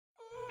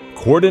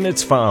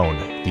Coordinates Found,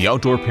 the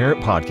Outdoor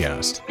Parent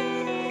Podcast.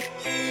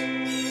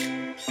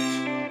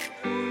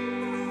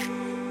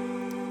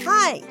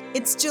 Hi,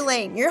 it's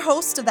Jelaine, your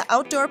host of the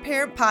Outdoor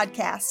Parent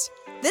Podcast.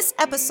 This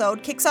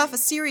episode kicks off a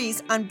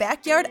series on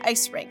backyard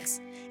ice rinks.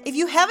 If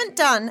you haven't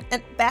done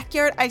a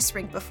backyard ice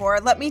rink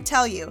before, let me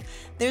tell you,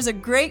 there's a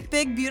great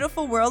big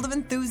beautiful world of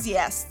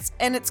enthusiasts,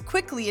 and it's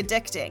quickly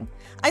addicting.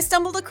 I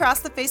stumbled across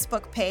the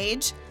Facebook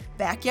page,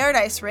 Backyard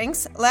Ice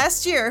Rinks,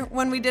 last year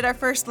when we did our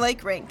first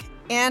lake rink,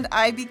 and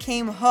I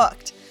became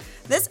hooked.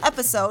 This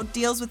episode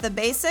deals with the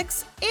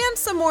basics and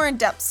some more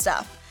in-depth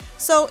stuff.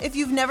 So if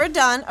you've never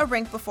done a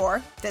rink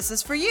before, this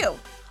is for you.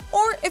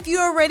 Or if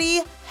you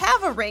already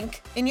have a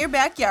rink in your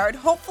backyard,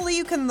 hopefully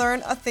you can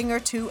learn a thing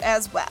or two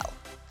as well.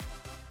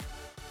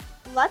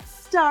 Let's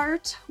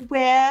start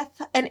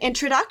with an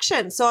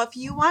introduction. So if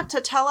you want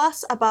to tell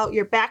us about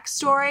your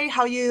backstory,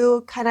 how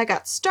you kind of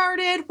got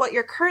started, what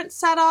your current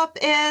setup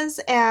is,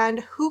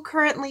 and who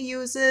currently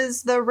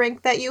uses the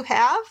rink that you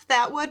have,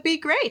 that would be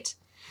great.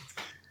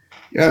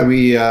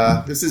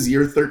 Yeah, this is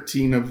year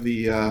 13 of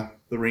the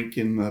rink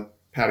in the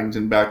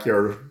Paddington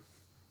Backyard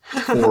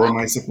Forum,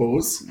 I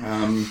suppose.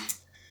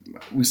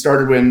 We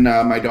started when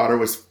my daughter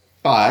was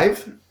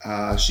 5.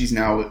 She's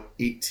now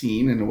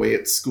 18 and away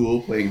at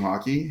school playing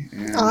hockey.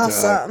 And,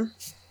 awesome.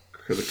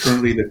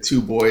 Currently, the 2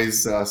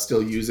 boys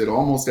still use it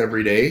almost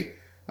every day,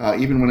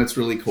 even when it's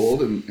really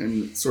cold.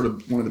 And sort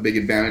of one of the big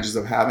advantages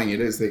of having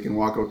it is they can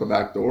walk out the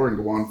back door and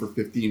go on for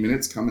 15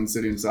 minutes, come and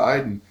sit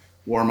inside and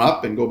warm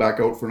up and go back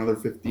out for another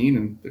 15.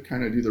 And they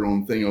kind of do their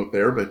own thing out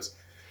there. But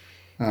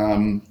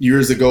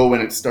years ago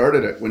when it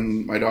started,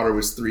 when my daughter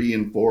was 3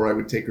 and 4, I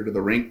would take her to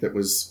the rink that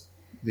was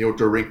the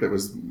outdoor rink that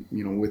was,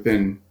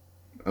 within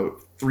a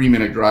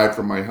 3-minute drive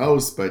from my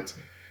house, but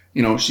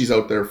she's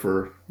out there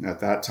for,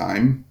 at that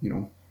time,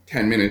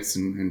 10 minutes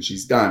and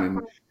she's done.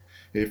 And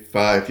if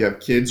you have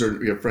kids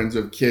or you have friends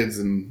with kids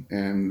and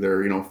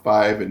they're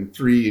 5 and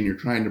 3 and you're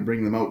trying to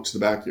bring them out to the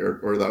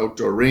backyard or the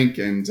outdoor rink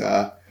and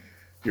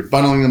you're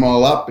bundling them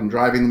all up and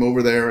driving them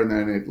over there, and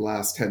then it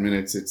lasts 10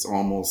 minutes, it's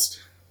almost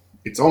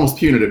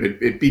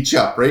punitive. It beats you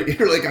up, right?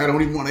 You're like, I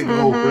don't even want to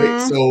go,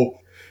 right? So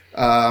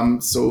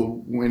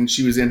when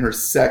she was in her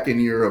second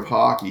year of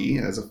hockey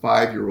as a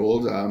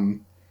 5-year-old,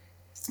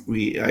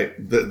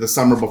 the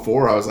summer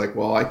before, I was like,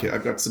 well,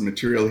 I've got some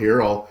material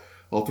here. I'll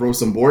throw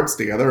some boards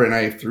together, and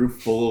I threw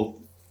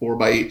full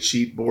 4x8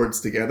 sheet boards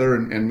together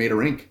and made a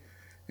rink.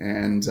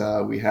 And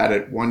we had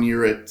it 1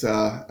 year at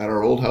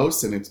our old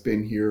house, and it's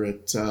been here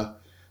at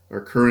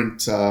our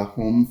current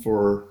home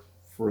for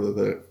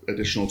the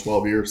additional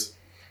 12 years.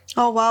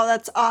 Oh, wow,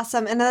 that's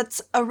awesome. And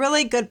that's a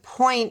really good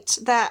point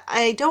that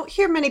I don't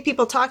hear many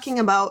people talking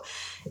about.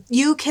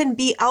 You can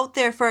be out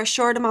there for a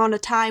short amount of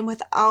time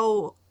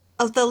without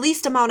the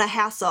least amount of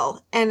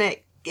hassle. And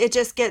it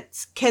just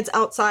gets kids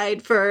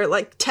outside for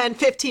like 10,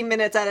 15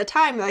 minutes at a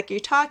time, like you're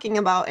talking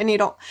about. And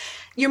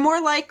you're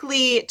more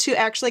likely to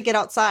actually get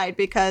outside,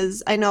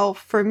 because I know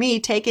for me,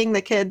 taking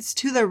the kids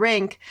to the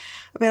rink,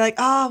 I'll be like,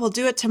 oh, we'll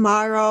do it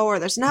tomorrow, or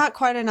there's not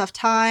quite enough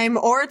time,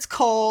 or it's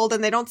cold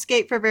and they don't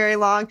skate for very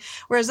long.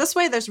 Whereas this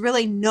way, there's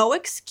really no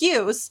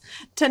excuse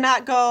to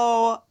not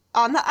go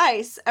on the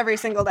ice every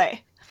single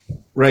day.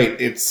 Right.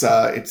 It's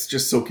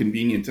just so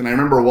convenient. And I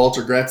remember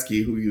Walter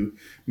Gretzky, who you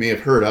may have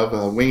heard of,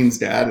 Wayne's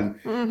dad,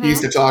 and he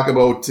used to talk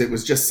about it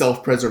was just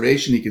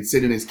self-preservation. He could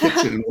sit in his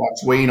kitchen and watch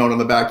Wayne out on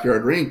the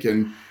backyard rink.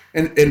 And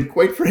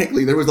quite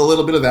frankly, there was a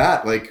little bit of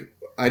that. Like,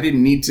 I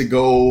didn't need to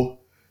go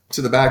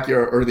to the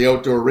backyard or the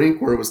outdoor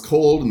rink where it was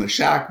cold and the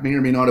shack may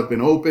or may not have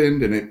been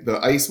opened and the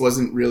ice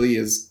wasn't really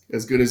as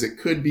good as it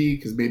could be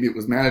because maybe it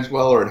was managed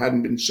well or it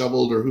hadn't been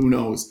shoveled or who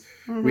knows.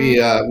 We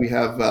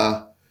have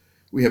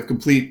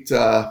complete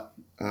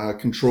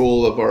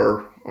control of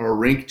our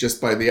rink just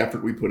by the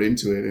effort we put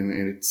into it, and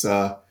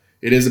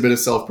it is a bit of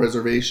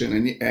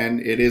self-preservation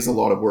and it is a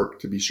lot of work,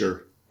 to be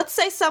sure. Let's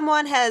say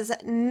someone has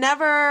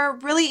never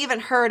really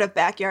even heard of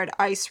backyard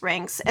ice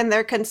rinks and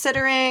they're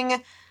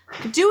considering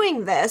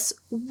doing this.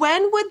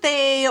 When would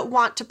they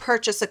want to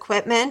purchase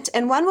equipment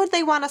and when would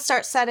they want to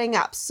start setting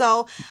up?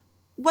 So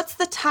what's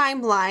the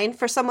timeline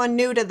for someone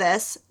new to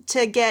this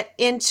to get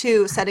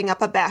into setting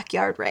up a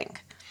backyard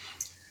rink?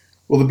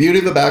 Well, the beauty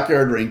of the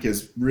backyard rink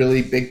is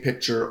really big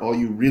picture. All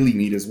you really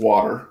need is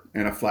water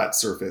and a flat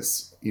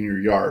surface in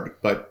your yard.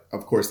 But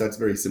of course, that's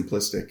very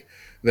simplistic.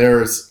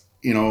 There's,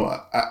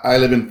 I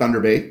live in Thunder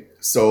Bay.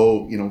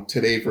 So,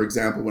 today, for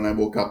example, when I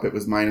woke up, it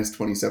was minus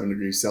 27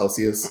 degrees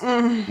Celsius.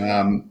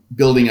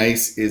 Building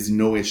ice is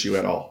no issue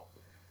at all.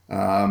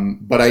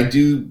 But I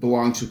do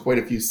belong to quite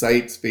a few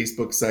sites,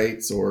 Facebook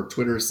sites or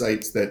Twitter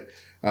sites that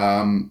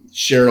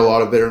share a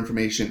lot of their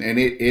information. And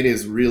it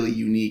is really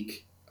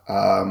unique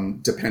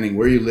depending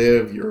where you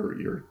live,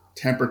 your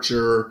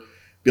temperature,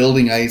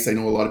 building ice. I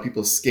know a lot of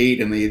people skate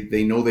and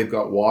they know they've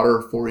got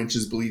water 4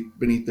 inches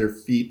beneath their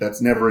feet.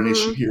 That's never an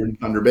issue here in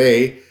Thunder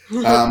Bay.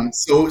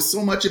 So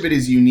much of it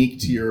is unique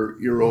to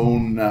your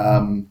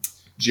own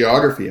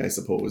geography, I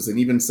suppose. And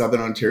even Southern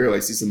Ontario, I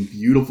see some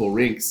beautiful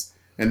rinks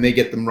and they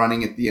get them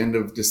running at the end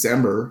of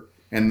December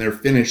and they're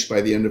finished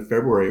by the end of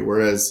February.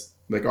 Whereas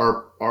like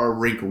our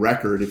rink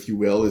record, if you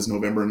will, is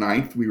November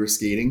 9th. We were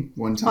skating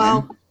one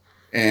time. Wow.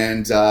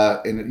 And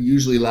it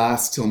usually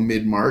lasts till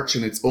mid-March,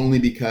 and it's only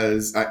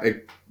because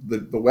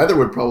the weather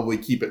would probably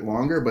keep it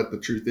longer, but the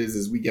truth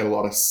is we get a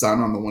lot of sun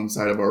on the one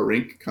side of our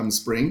rink come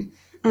spring,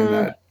 and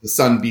that the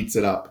sun beats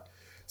it up.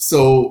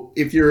 So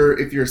if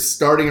you're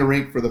starting a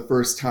rink for the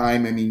first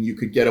time, I mean, you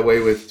could get away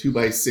with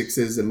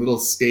 2x6s and little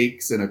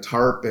stakes and a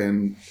tarp,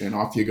 and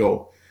off you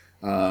go.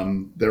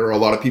 There are a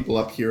lot of people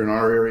up here in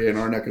our area, in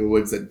our neck of the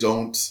woods, that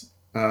don't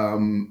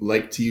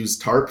like to use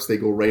tarps. They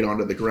go right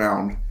onto the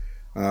ground.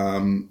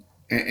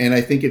 And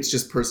I think it's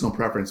just personal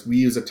preference. We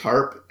use a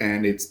tarp,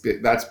 and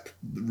that's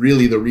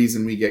really the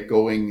reason we get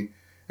going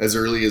as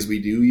early as we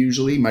do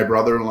usually. My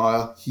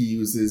brother-in-law, he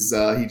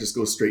just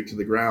goes straight to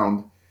the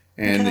ground,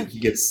 and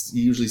he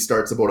usually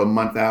starts about a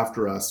month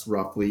after us,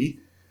 roughly.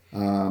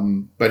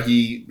 But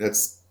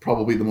that's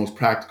probably the most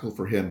practical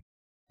for him.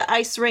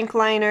 Ice rink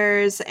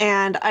liners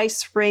and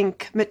ice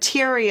rink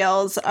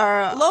materials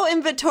are low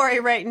inventory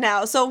right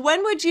now. So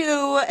when would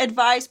you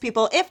advise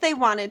people, if they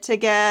wanted to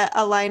get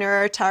a liner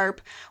or a tarp,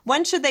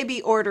 when should they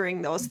be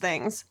ordering those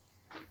things?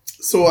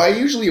 So I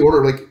usually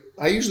order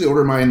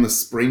mine the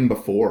spring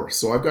before.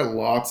 So I've got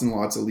lots and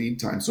lots of lead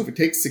time. So if it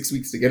takes 6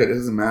 weeks to get it, it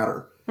doesn't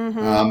matter.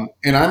 Mm-hmm.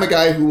 And I'm a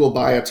guy who will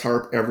buy a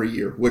tarp every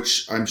year,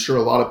 which I'm sure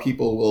a lot of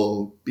people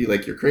will be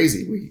like, you're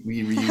crazy.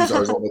 We reuse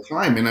ours all the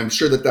time. And I'm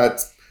sure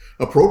that's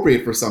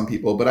appropriate for some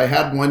people, but I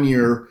had one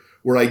year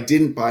where I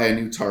didn't buy a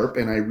new tarp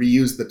and I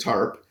reused the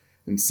tarp,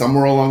 and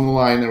somewhere along the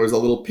line there was a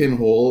little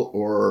pinhole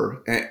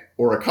or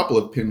a couple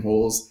of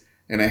pinholes,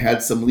 and I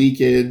had some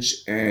leakage,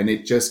 and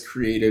it just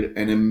created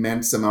an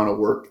immense amount of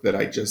work that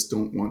I just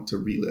don't want to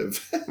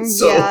relive.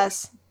 So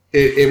yes.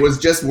 It was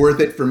just worth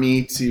it for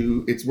me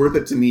it's worth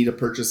it to me to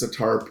purchase a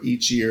tarp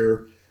each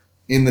year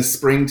in the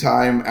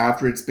springtime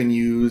after it's been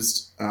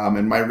used.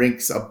 And my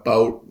rink's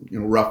about,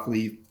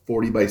 roughly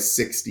 40 by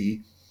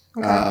 60.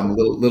 Okay. A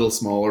little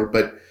smaller,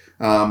 but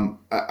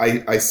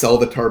I sell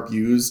the tarp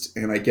used,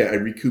 and I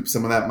recoup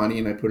some of that money,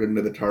 and I put it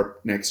into the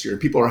tarp next year.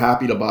 People are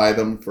happy to buy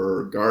them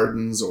for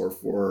gardens or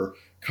for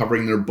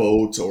covering their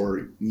boat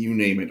or you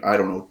name it. I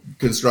don't know,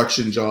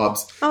 construction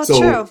jobs. Oh,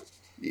 so, true.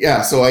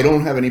 Yeah, so I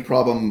don't have any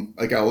problem.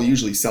 Like, I'll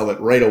usually sell it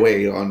right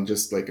away on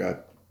just like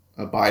a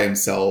buy and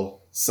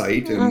sell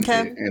site, and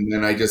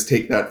then I just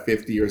take that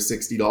 $50 or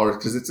 $60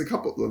 because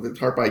the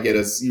tarp I get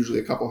is usually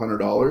a couple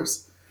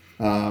 $100.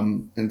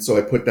 And so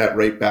I put that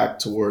right back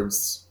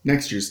towards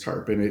next year's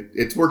tarp, and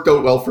it's worked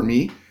out well for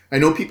me. I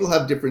know people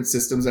have different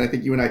systems, and I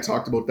think you and I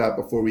talked about that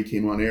before we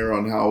came on air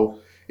on how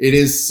it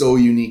is so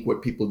unique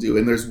what people do.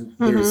 And there's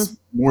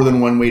more than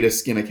one way to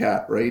skin a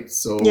cat, right?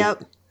 So,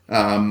 yep.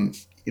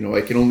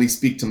 I can only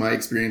speak to my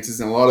experiences,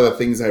 and a lot of the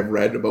things I've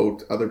read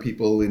about other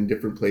people in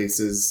different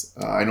places.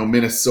 I know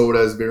Minnesota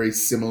is very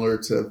similar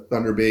to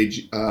Thunder Bay.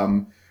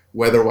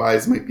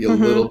 Weather-wise, might be a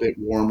little bit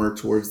warmer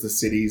towards the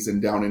cities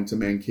and down into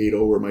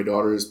Mankato, where my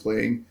daughter is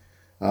playing.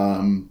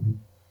 Out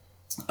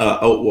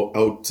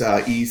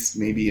east,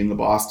 maybe in the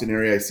Boston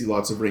area, I see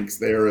lots of rinks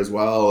there as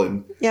well.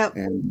 And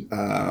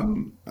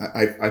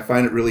I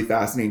find it really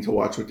fascinating to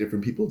watch what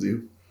different people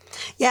do.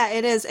 Yeah,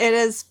 it is. It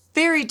is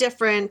very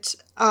different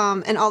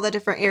in all the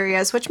different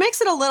areas, which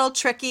makes it a little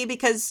tricky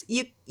because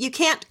you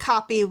can't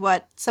copy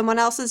what someone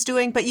else is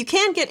doing, but you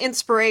can get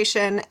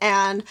inspiration,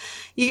 and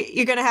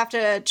you're going to have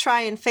to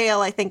try and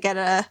fail, I think,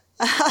 at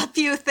a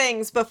few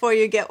things before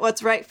you get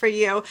what's right for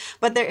you.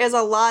 But there is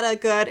a lot of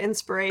good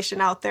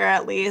inspiration out there,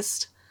 at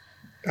least.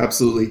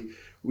 Absolutely.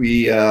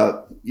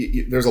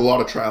 There's a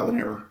lot of trial and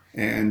error.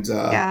 And,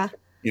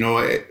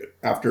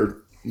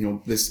 after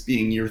this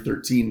being year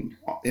 13,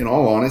 in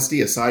all honesty,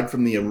 aside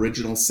from the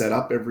original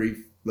setup,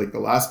 the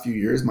last few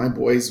years, my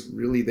boys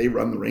they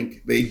run the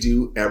rink. They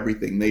do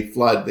everything. They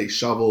flood, they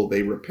shovel,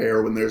 they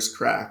repair when there's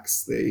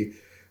cracks.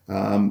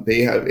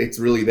 It's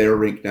really their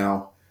rink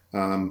now.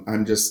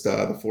 I'm just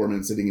the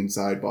foreman sitting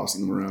inside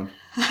bossing them around.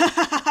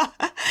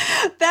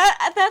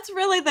 That's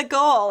really the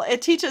goal.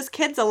 It teaches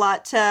kids a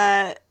lot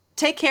to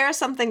take care of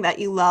something that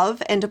you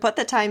love and to put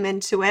the time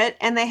into it,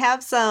 and they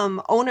have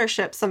some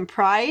ownership, some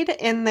pride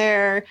in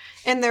their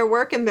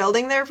work and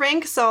building their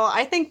rink. So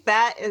I think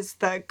that is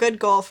the good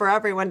goal for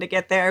everyone to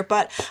get there.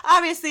 But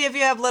obviously, if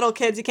you have little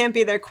kids, you can't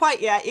be there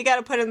quite yet. You got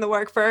to put in the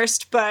work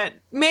first, but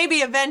maybe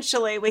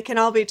eventually we can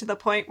all be to the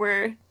point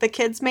where the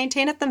kids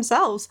maintain it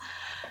themselves.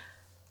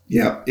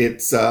 Yeah,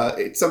 it's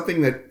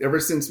something that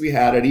ever since we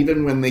had it,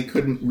 even when they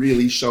couldn't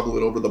really shovel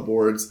it over the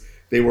boards,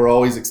 they were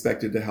always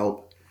expected to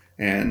help.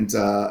 And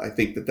I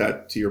think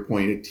that, to your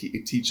point,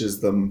 it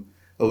teaches them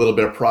a little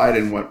bit of pride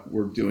in what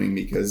we're doing,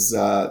 because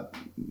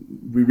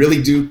we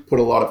really do put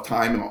a lot of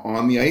time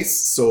on the ice.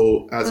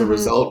 So as a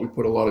result, we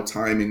put a lot of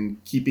time in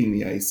keeping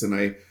the ice. And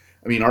I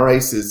mean, our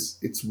ice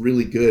it's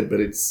really good,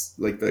 but it's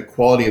like the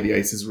quality of the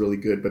ice is really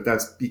good. But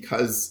that's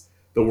because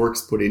the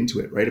work's put into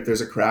it, right? If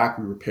there's a crack,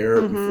 we repair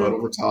it, we flood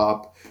over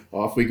top,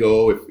 off we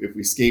go. If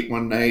we skate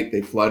one night,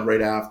 they flood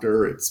right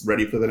after, it's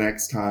ready for the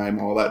next time,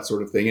 all that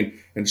sort of thing.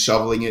 And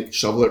shovel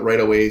it right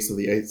away so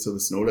the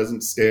snow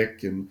doesn't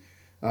stick. And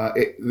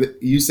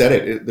You said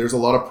it. There's a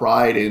lot of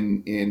pride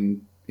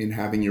in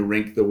having your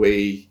rink the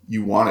way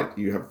you want it.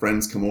 You have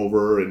friends come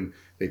over and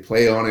they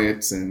play on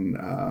it, and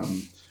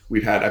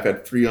I've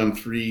had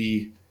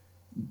 3-on-3,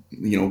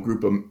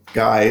 group of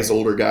guys,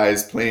 older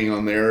guys playing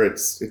on there.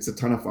 It's a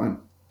ton of fun.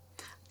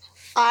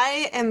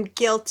 I am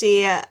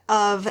guilty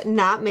of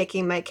not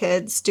making my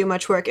kids do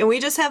much work, and we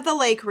just have the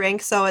lake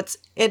rink, so it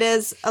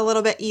is a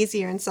little bit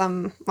easier in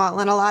a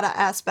lot of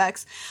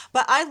aspects.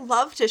 But I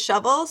love to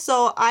shovel,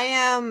 so I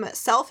am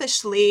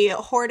selfishly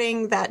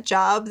hoarding that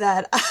job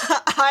that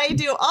I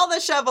do all the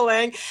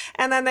shoveling,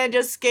 and then they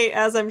just skate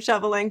as I'm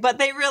shoveling. But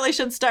they really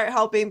should start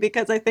helping,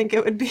 because I think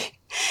it would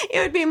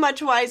be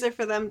much wiser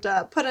for them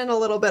to put in a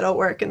little bit of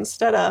work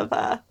instead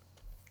of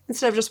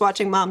just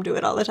watching mom do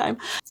it all the time.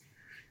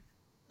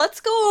 Let's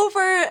go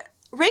over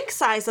rink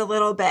size a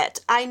little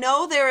bit. I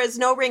know there is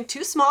no rink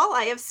too small.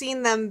 I have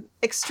seen them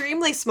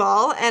extremely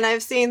small, and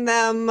I've seen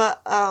them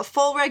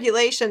full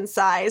regulation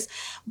size.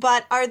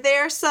 But are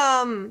there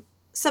some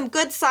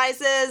good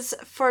sizes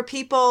for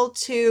people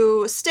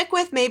to stick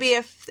with? Maybe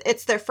if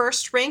it's their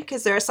first rink,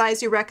 is there a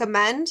size you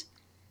recommend?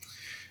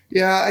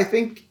 Yeah, I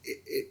think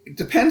it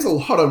depends a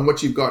lot on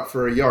what you've got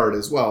for a yard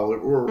as well.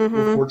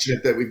 We're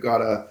fortunate that we've got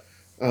a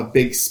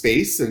big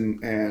space,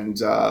 and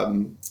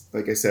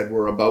like I said,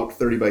 we're about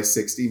 30 by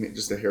 60,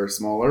 just a hair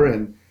smaller.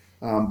 And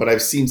but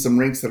I've seen some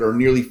rinks that are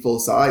nearly full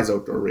size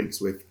outdoor rinks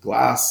with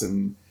glass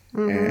and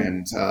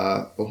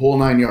the whole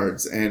 9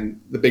 yards. And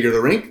the bigger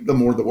the rink, the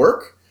more the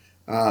work.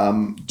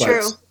 True.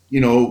 But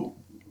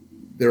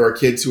there are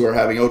kids who are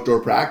having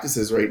outdoor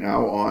practices right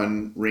now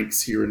on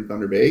rinks here in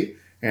Thunder Bay,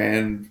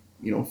 and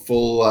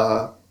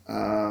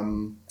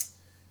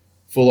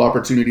full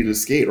opportunity to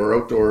skate, or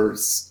outdoor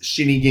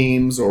shinny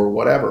games or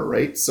whatever,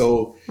 right?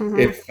 So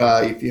if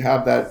you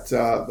have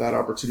that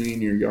opportunity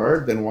in your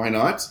yard, then why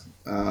not?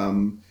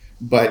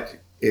 But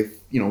if,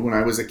 when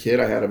I was a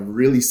kid, I had a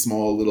really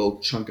small little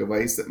chunk of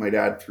ice that my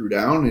dad threw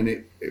down, and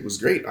it was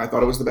great. I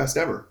thought it was the best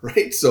ever,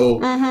 right? So,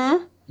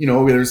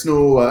 there's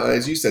no,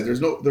 as you said,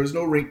 there's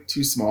no rink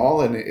too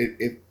small.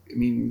 And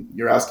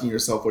you're asking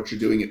yourself what you're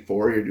doing it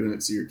for. You're doing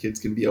it so your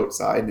kids can be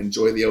outside and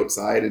enjoy the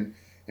outside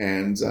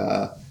and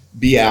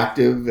be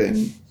active.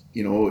 And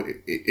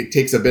it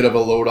takes a bit of a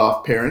load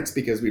off parents,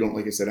 because we don't,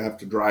 like I said, have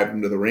to drive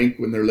them to the rink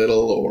when they're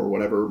little or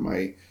whatever.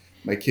 My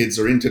kids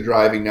are into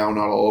driving now,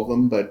 not all of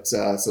them, but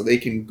so they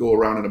can go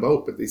around and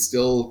about, but they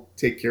still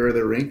take care of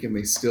their rink and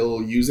they still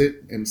use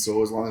it. And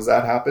so as long as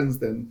that happens,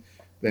 then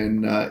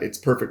it's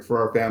perfect for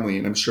our family.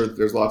 And I'm sure that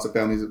there's lots of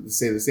families that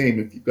say the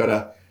same. If you've got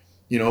a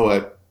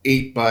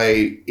 8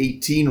 by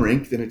 18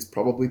 rink, then it's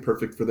probably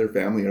perfect for their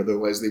family.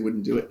 Otherwise they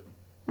wouldn't do it.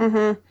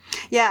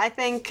 Yeah, I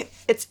think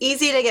it's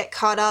easy to get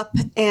caught up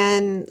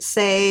and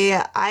say,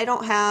 I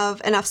don't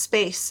have enough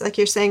space. Like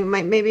you're saying,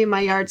 maybe my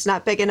yard's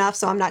not big enough,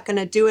 so I'm not going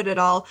to do it at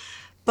all.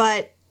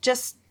 But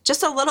just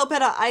a little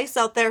bit of ice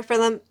out there for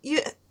them.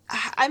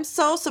 I'm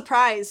so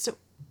surprised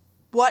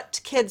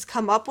what kids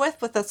come up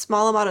with a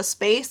small amount of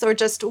space, or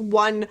just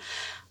one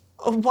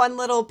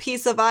little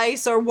piece of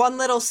ice or one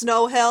little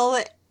snow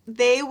hill.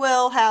 They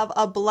will have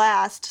a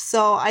blast.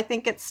 So I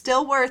think it's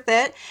still worth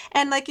it.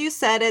 And like you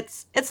said,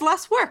 it's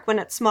less work when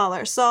it's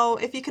smaller. So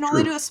if you can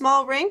only do a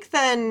small rink,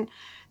 then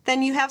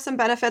you have some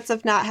benefits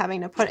of not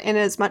having to put in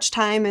as much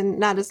time and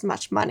not as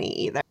much money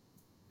either.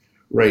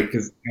 Right,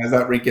 because as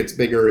that rink gets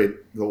bigger,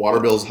 the water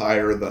bill's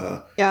higher,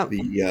 the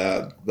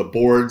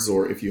boards,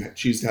 or if you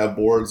choose to have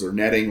boards or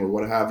netting or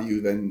what have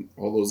you, then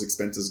all those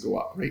expenses go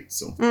up, right?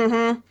 So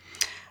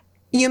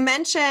You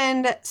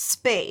mentioned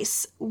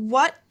space.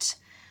 What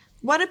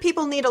do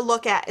people need to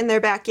look at in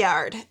their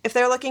backyard? If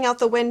they're looking out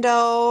the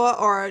window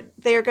or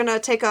they're going to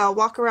take a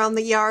walk around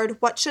the yard,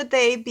 what should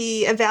they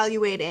be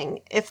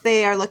evaluating if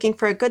they are looking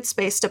for a good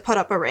space to put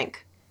up a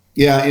rink?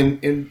 Yeah,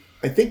 and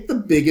I think the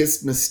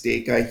biggest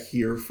mistake I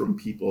hear from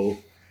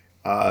people,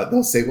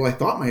 they'll say, well, I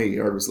thought my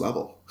yard was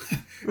level.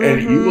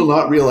 And you will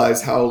not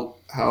realize how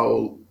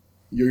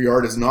your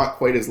yard is not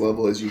quite as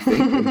level as you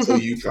think until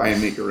you try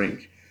and make a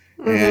rink.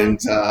 And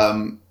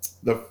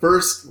the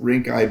first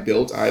rink I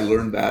built, I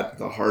learned that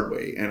the hard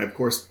way. And of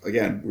course,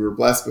 again, we were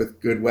blessed with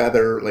good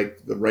weather,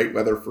 like the right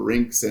weather for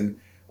rinks.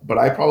 But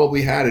I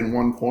probably had in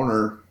one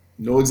corner,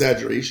 no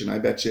exaggeration, I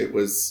bet you it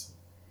was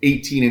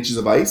 18 inches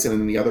of ice. And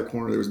in the other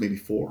corner, there was maybe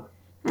 4.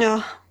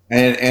 Yeah.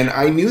 And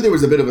I knew there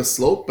was a bit of a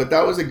slope, but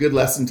that was a good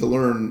lesson to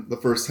learn the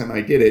first time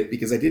I did it,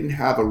 because I didn't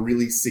have a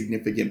really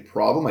significant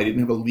problem. I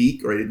didn't have a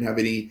leak, or I didn't have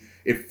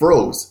it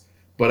froze.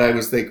 But I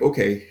was like,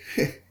 okay,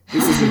 this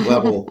isn't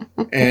level.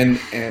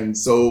 And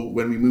so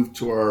when we moved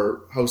to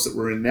our house that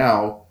we're in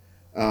now,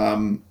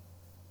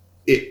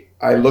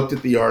 I looked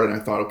at the yard and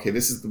I thought, okay,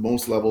 this is the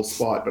most level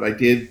spot. But I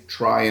did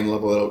try and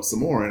level it out some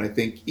more. And I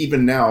think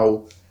even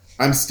now,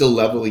 I'm still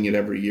leveling it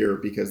every year,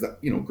 because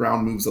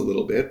ground moves a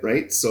little bit,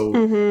 right?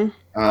 So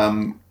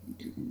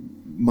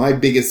my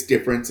biggest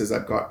difference is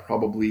I've got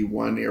probably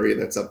one area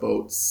that's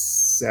about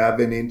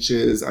 7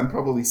 inches. I'm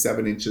probably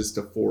 7 inches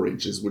to 4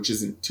 inches, which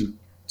isn't too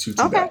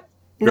bad.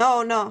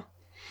 No.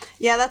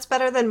 Yeah, that's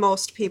better than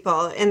most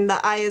people. And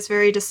the eye is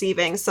very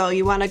deceiving. So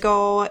you want to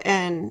go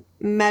and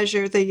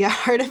measure the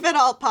yard if at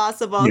all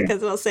possible, Yeah,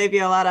 because it'll save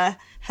you a lot of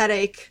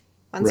headache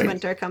once right.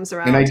 winter comes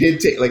And I around.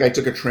 did I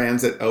took a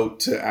transit out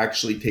to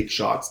actually take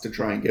shots to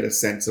try and get a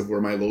sense of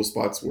where my low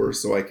spots were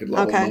so I could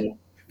level them Okay. out.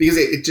 Because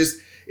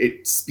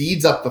it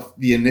speeds up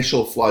the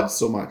initial flood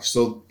so much.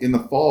 So in the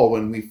fall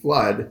when we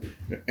flood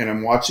and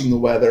I'm watching the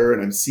weather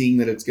and I'm seeing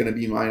that it's going to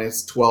be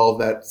minus 12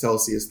 that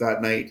Celsius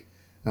that night,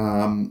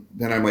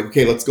 then I'm like,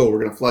 okay, let's go. We're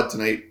going to flood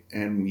tonight.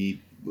 And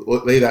we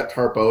lay that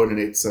tarp out and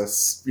it's a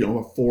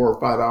 4 or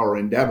 5 hour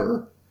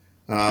endeavor.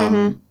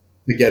 Mm-hmm.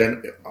 To get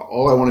in,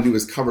 all I want to do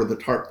is cover the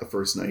tarp the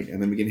first night, and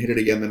then we can hit it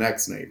again the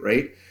next night,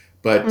 right?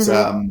 But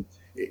Mm-hmm.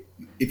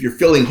 If you're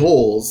filling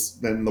holes,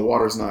 then the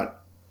water's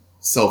not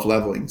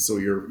self-leveling, so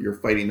you're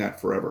fighting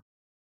that forever.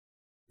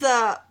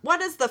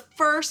 What is the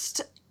first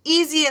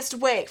easiest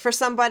way for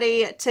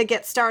somebody to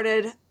get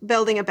started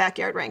building a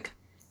backyard rink?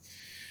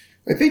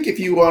 I think if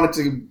you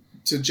wanted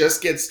to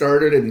just get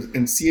started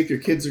and see if your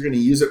kids are going to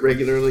use it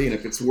regularly, and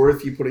if it's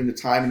worth you putting the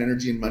time and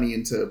energy and money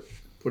into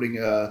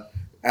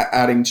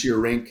adding to your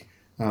rink,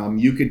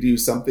 you could do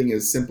something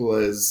as simple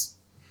as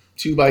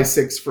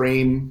 2x6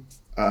 frame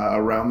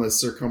around the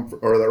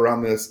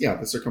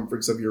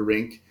circumference of your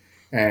rink,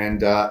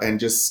 and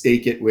just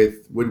stake it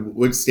with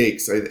wood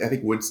stakes. I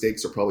think wood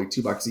stakes are probably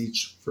 $2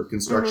 each for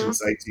construction Mm-hmm.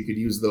 sites. You could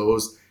use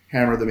those,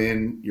 hammer them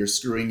in. You're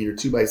screwing your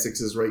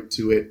 2x6s right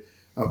to it.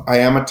 I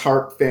am a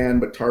tarp fan,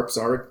 but tarps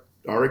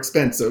are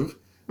expensive,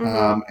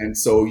 Mm-hmm. and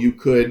so you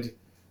could.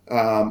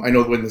 I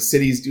know when the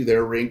cities do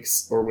their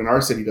rinks, or when our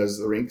city does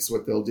the rinks,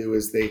 what they'll do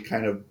is they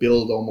kind of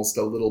build almost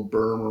a little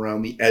berm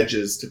around the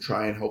edges to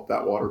try and help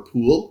that water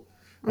pool.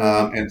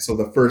 Mm-hmm. And so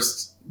the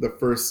first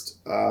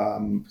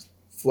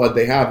flood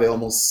they have, they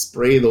almost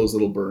spray those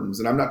little berms.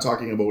 And I'm not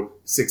talking about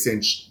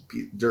 6-inch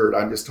dirt.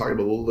 I'm just talking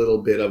about a little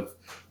bit of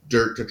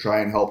dirt to try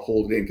and help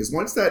hold it in. Because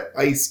once that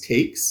ice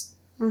takes,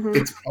 Mm-hmm.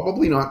 it's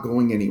probably not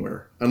going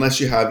anywhere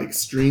unless you have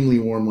extremely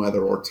warm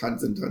weather or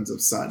tons and tons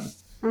of sun.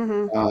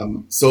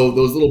 Mm-hmm. So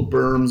those little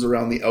berms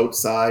around the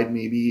outside,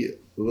 maybe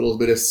a little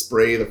bit of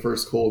spray the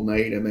first cold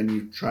night, and then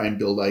you try and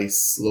build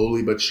ice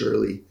slowly but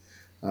surely,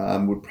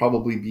 would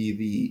probably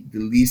be the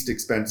least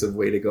expensive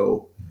way to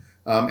go.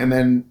 And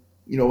then,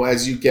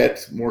 as you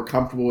get more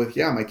comfortable with,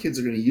 my kids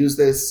are going to use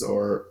this,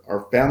 or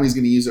our family's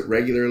going to use it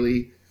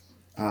regularly,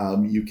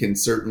 you can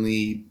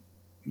certainly,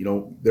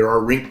 there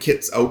are rink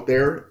kits out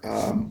there.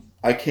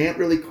 I can't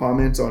really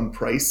comment on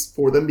price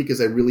for them because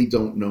I really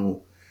don't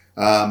know.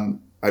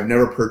 I've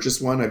never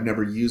purchased one. I've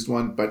never used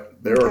one,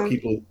 but there are Okay.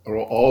 people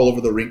all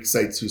over the rink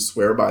sites who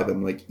swear by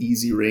them, like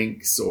Easy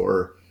Rinks,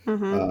 or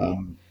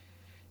Mm-hmm.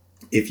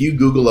 if you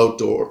Google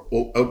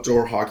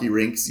outdoor hockey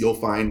rinks, you'll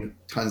find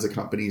tons of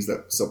companies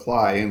that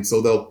supply, and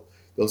so they'll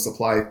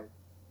supply,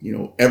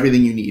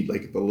 everything you need,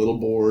 like the little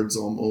boards,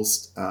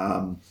 almost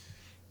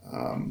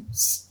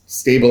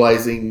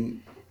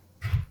stabilizing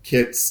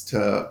kits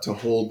to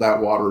hold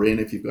that water in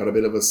if you've got a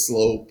bit of a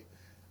slope.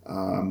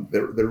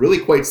 They're really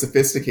quite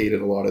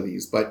sophisticated, a lot of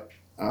these, but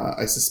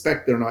I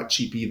suspect they're not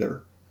cheap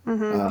either.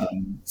 Mm-hmm.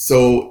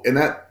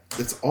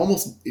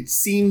 It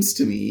seems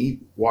to me,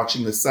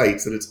 watching the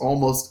sites, that it's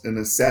almost a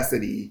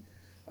necessity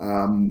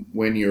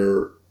when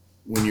you're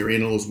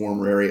in those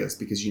warmer areas,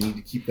 because you need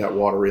to keep that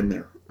water in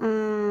there.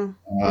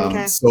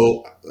 Okay.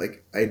 So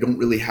like, I don't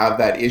really have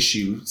that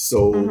issue.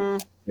 So Mm-hmm.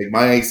 like,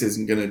 my ice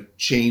isn't going to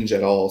change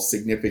at all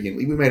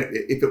significantly. We might,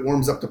 if it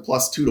warms up to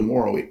 +2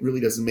 tomorrow, it really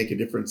doesn't make a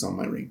difference on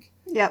my rink.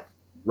 Yep.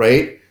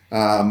 Right?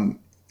 And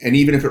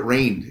even if it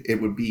rained,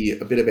 it would be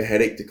a bit of a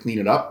headache to clean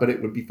it up, but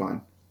it would be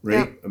fine,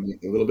 right? Yep. I mean,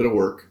 a little bit of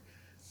work.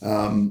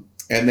 And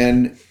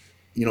then,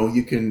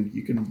 you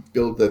can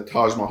build the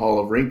Taj Mahal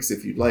of rinks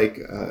if you'd like.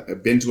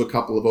 I've been to a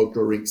couple of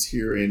outdoor rinks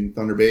here in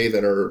Thunder Bay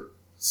that are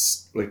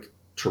like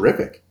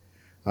terrific.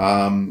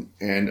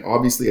 And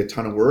obviously a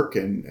ton of work,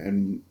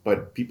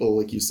 but people,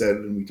 like you said,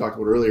 and we talked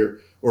about earlier,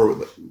 or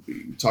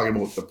talking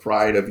about the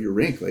pride of your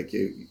rink, like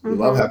you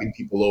love Mm-hmm. having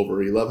people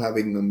over, you love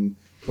having them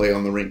play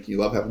on the rink, you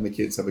love having the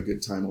kids have a good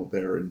time out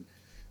there. And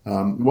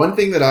one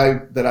thing that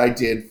I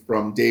did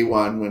from day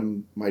one,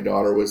 when my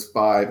daughter was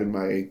 5 and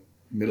my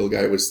middle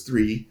guy was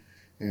 3,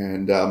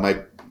 and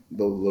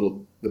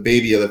the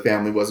baby of the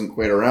family wasn't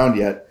quite around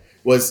yet,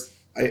 was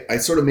I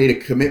sort of made a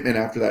commitment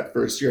after that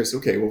first year. I said,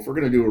 okay, well, if we're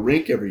going to do a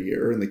rink every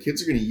year and the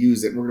kids are going to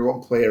use it and we're going to go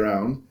out and play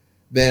around,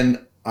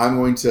 then I'm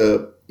going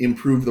to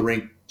improve the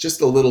rink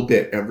just a little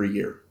bit every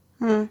year.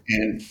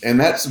 Mm-hmm. And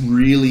that's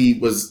really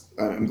was,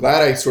 I'm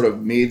glad I sort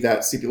of made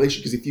that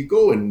stipulation, because if you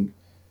go and,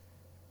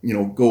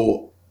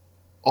 go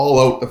all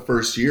out the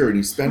first year and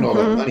you spend all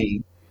that Mm-hmm.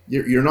 money,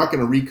 you're not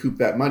going to recoup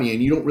that money,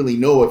 and you don't really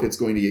know if it's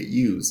going to get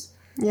used.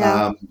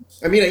 Yeah.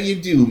 I mean, you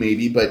do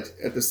maybe, but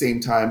at the same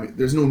time,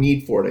 there's no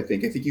need for it. I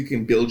think you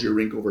can build your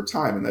rink over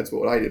time, and that's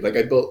what I did. Like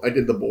I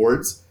did the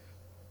boards,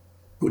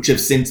 which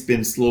have since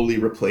been slowly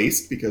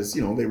replaced because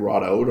they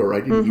rot out, or I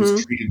didn't use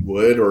Mm-hmm. treated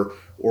wood or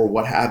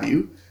what have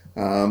you.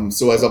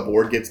 So as a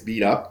board gets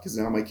beat up, because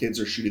now my kids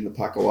are shooting the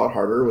puck a lot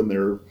harder when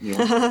they're,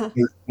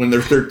 when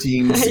they're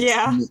 13,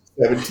 Yeah. 16,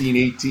 17,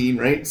 18,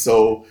 right?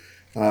 So,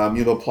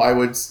 the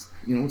plywood's,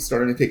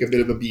 starting to take a bit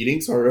of a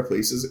beating. So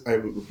I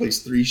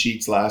replaced 3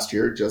 sheets last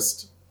year,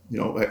 just,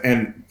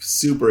 and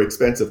super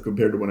expensive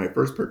compared to when I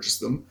first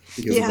purchased them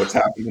because of what's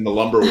happening in the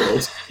lumber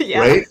world, Yeah.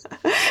 right?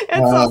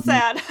 It's so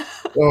sad.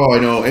 Oh, I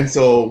know. And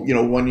so,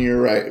 one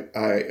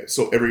year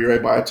so every year I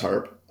buy a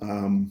tarp.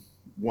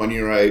 One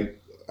year I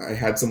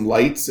had some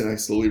lights and I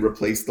slowly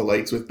replaced the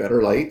lights with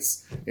better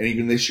lights. And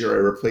even this year I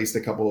replaced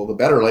a couple of the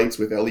better lights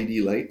with LED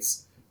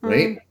lights,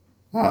 right?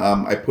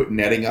 I put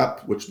netting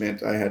up, which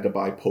meant I had to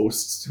buy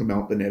posts to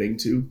mount the netting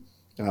to.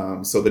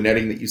 So the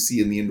netting that you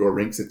see in the indoor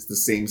rinks, it's the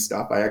same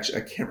stuff. I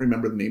can't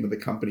remember the name of the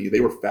company.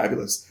 They were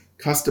fabulous.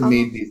 Custom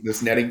made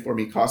this netting for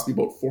me, cost me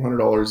about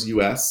 $400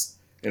 US.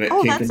 And it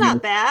came that's from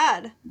not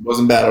bad. It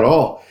wasn't bad at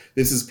all.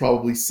 This is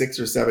probably 6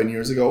 or 7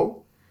 years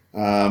ago.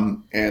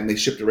 And they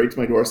shipped it right to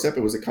my doorstep.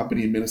 It was a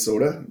company in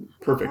Minnesota.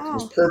 Perfect. Wow. It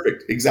was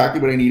perfect.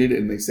 Exactly what I needed.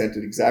 And they sent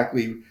it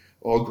exactly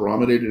all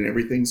grommeted and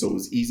everything. So it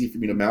was easy for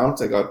me to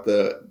mount. I got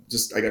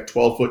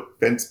 12-foot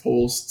fence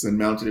posts and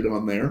mounted it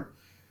on there.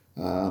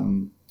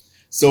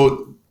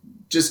 So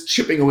just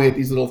chipping away at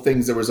these little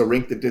things. There was a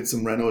rink that did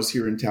some renos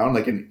here in town,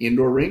 like an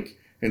indoor rink.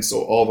 And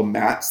so all the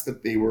mats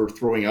that they were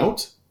throwing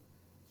out,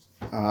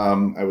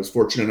 I was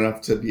fortunate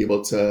enough to be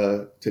able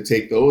to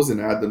take those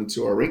and add them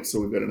to our rink. So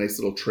we've got a nice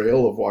little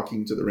trail of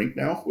walking to the rink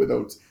now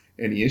without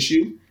any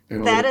issue.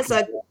 And that is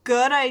a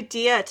good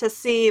idea to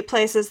see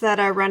places that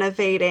are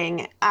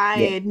renovating.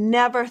 I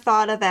never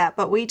thought of that,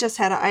 but we just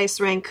had an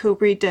ice rink who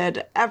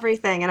redid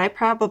everything, and I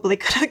probably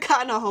could have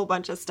gotten a whole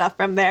bunch of stuff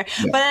from there.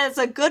 Yeah. But it's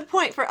a good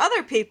point for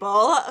other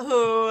people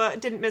who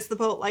didn't miss the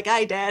boat like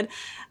I did.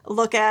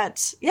 Look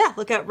at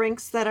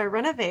rinks that are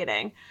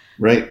renovating.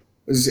 Right. It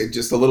was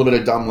just a little bit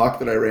of dumb luck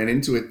that I ran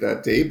into it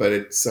that day, but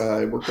it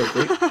worked out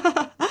great.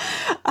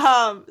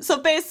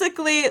 So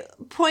basically,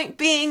 point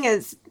being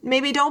is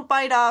maybe don't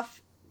bite off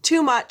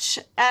too much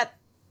at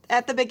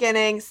the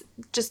beginnings.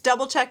 Just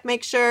double check,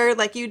 make sure,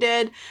 like you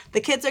did,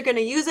 the kids are going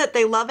to use it,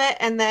 they love it,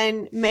 and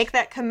then make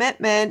that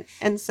commitment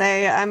and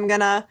say, I'm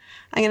gonna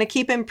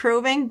keep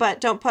improving, but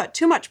don't put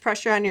too much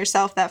pressure on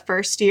yourself that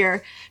first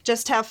year.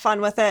 Just have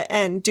fun with it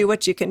and do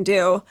what you can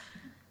do.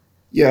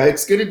 Yeah,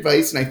 it's good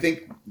advice. And I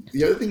think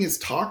the other thing is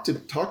talk to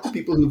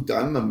people who've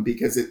done them,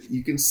 because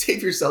you can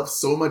save yourself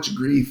so much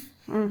grief.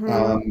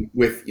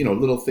 With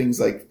little things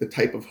like the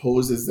type of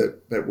hoses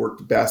that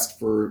worked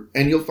best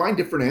and you'll find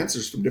different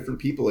answers from different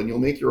people, and you'll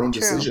make your own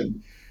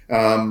decision.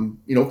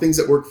 Things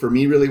that work for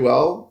me really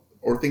well,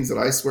 or things that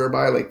I swear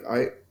by,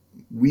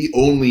 we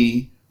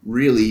only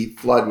really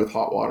flood with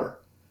hot water.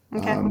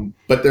 Okay.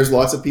 But there's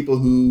lots of people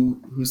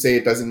who say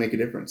it doesn't make a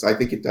difference. I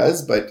think it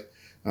does, but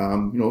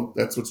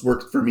that's what's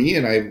worked for me,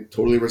 and I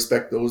totally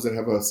respect those that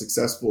have a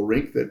successful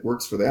rink that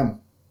works for them.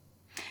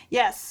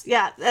 Yes,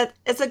 yeah,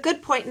 it's a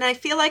good point. And I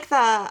feel like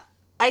the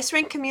ice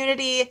rink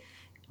community,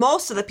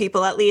 most of the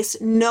people at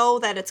least, know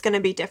that it's going to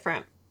be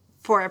different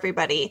for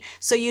everybody.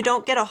 So you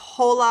don't get a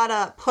whole lot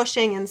of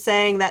pushing and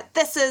saying that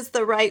this is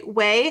the right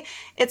way.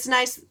 It's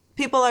nice.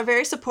 People are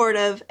very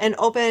supportive and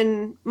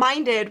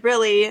open-minded,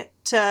 really,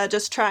 to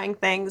just trying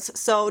things.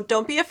 So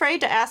don't be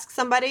afraid to ask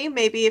somebody.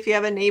 Maybe if you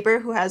have a neighbor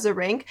who has a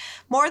rink,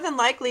 more than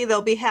likely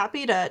they'll be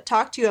happy to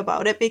talk to you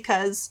about it,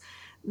 because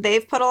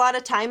they've put a lot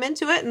of time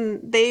into it and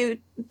they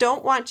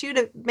don't want you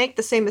to make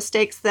the same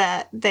mistakes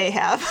that they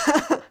have.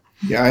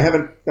 Yeah, I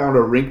haven't found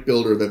a rink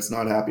builder that's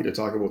not happy to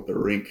talk about their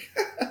rink.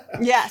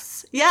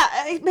 Yes. Yeah.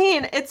 I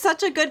mean, it's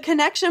such a good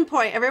connection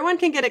point. Everyone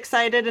can get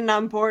excited and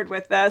on board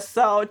with this.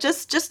 So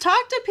just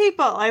talk to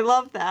people. I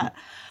love that.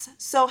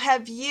 So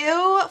have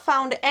you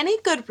found any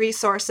good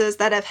resources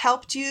that have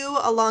helped you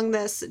along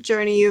this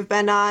journey you've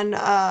been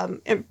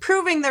on,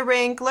 improving the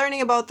rink,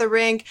 learning about the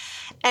rink?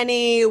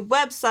 Any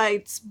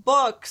websites,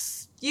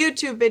 books,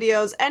 YouTube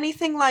videos,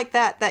 anything like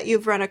that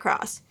you've run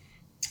across?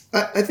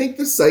 I think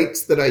the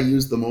sites that I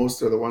use the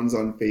most are the ones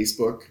on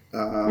Facebook.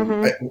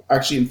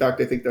 In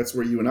fact, I think that's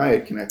where you and I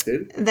had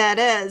connected. That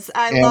is.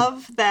 I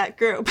love that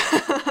group.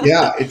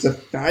 Yeah, it's a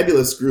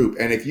fabulous group.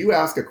 And if you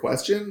ask a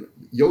question,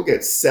 you'll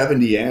get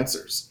 70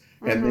 answers.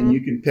 And then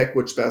you can pick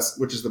which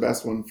is the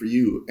best one for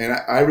you. And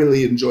I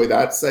really enjoy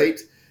that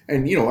site.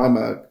 And, I'm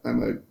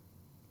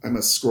a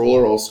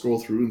scroller. I'll scroll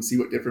through and see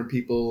what different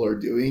people are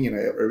doing. And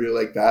I really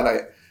like that.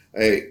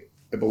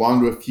 I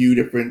belong to a few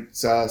different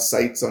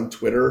sites on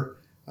Twitter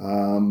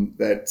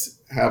that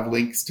have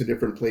links to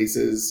different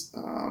places.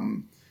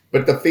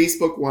 But the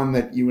Facebook one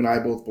that you and I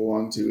both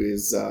belong to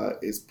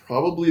is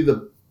probably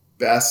the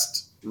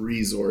best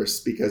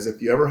resource, because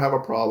if you ever have a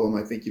problem,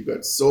 I think you've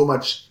got so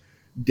much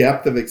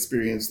depth of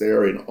experience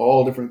there in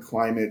all different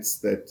climates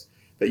that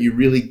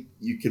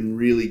you can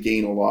really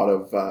gain a lot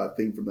of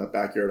thing from that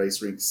Backyard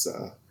Ice Rinks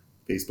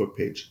Facebook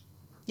page.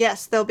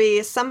 Yes, there'll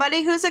be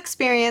somebody who's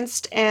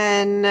experienced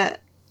and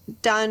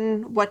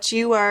done what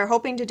you are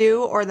hoping to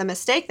do, or the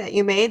mistake that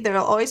you made.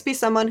 There'll always be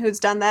someone who's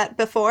done that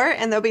before,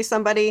 and there'll be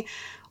somebody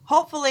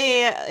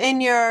hopefully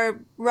in your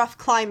rough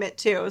climate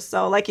too.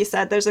 So like you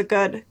said, there's a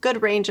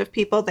good range of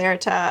people there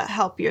to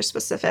help your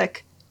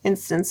specific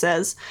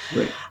instances.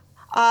 Right.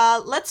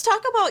 Let's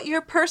talk about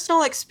your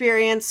personal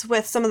experience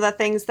with some of the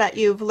things that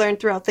you've learned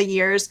throughout the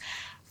years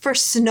for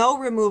snow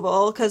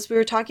removal, because we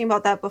were talking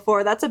about that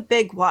before. That's a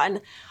big one.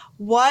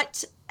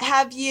 What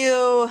have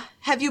you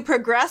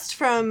progressed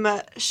from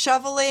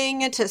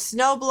shoveling to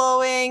snow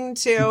blowing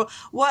to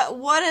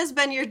what has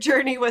been your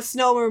journey with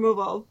snow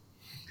removal?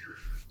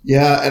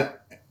 Yeah, and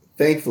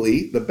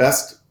thankfully, the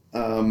best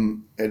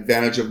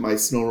advantage of my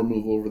snow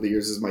removal over the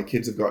years is my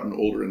kids have gotten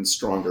older and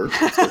stronger.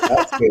 So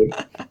that's good.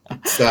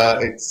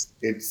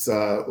 It's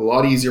a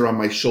lot easier on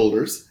my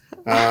shoulders.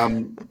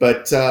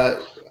 But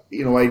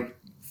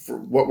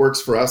what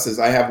works for us is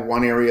I have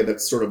one area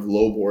that's sort of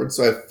low board.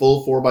 So I have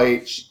full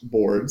 4x8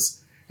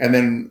 boards. And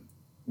then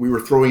we were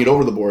throwing it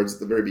over the boards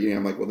at the very beginning.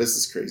 I'm like, well, this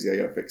is crazy. I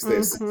got to fix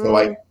this. Mm-hmm.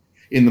 So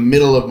in the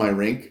middle of my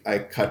rink, I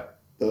cut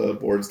the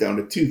boards down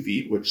to 2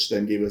 feet, which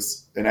then gave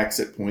us an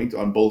exit point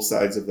on both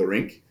sides of the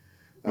rink,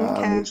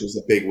 which was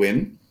a big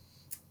win.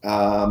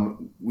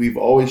 We've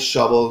always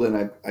shoveled,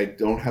 and I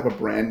don't have a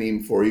brand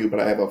name for you, but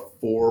I have a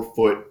 3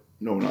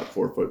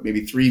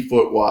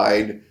 foot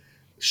wide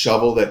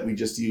shovel that we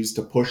just used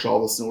to push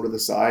all the snow to the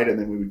side, and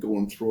then we would go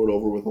and throw it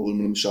over with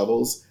aluminum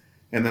shovels.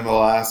 And then the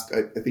last,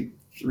 I think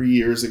 3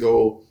 years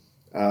ago,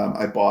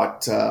 I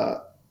bought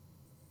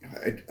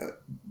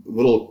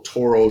little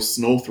Toro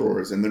snow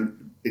throwers, and then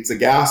it's a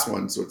gas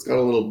one, so it's got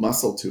a little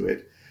muscle to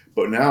it.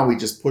 But now we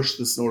just push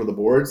the snow to the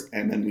boards,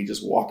 and then we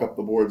just walk up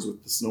the boards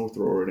with the snow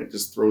thrower, and it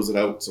just throws it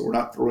out. So we're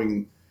not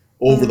throwing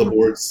over the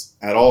boards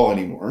at all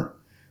anymore,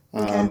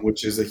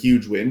 which is a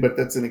huge win. But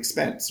that's an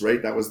expense,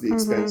 right? That was the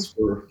expense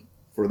for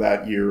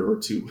that year or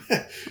two,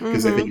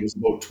 because I think it was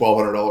about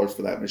 $1,200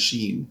 for that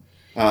machine.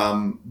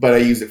 But I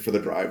use it for the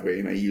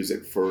driveway, and I use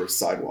it for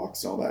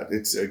sidewalks and all that.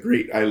 It's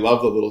I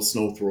love the little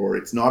snow thrower.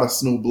 It's not a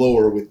snow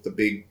blower with the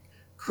big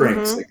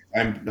cranks. Like,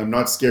 I'm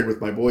not scared with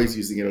my boys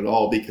using it at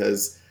all,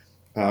 because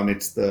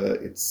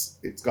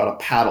it's got a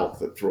paddle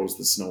that throws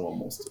the snow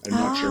almost. I'm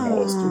not sure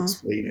how else to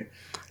explain it.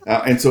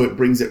 And so it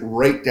brings it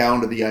right down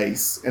to the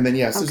ice. And then,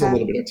 yes, there's a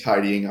little bit of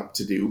tidying up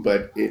to do,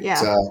 but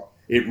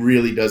it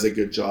really does a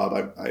good job.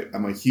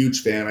 I'm a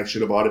huge fan. I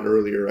should have bought it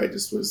earlier. I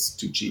just was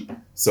too cheap.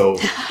 So,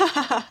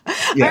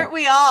 Aren't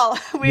we all?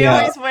 We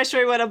always wish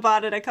we would have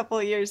bought it a couple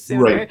of years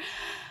sooner. Right.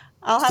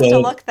 I'll have to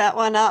look that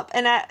one up.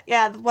 And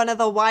one of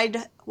the wide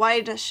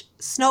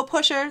snow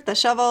pusher, the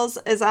shovels,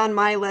 is on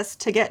my list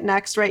to get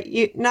next.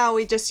 Right now,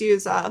 we just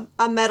use a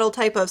metal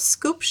type of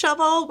scoop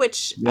shovel,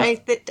 which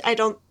I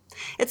don't.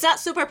 It's not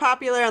super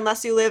popular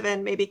unless you live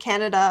in maybe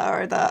Canada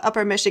or the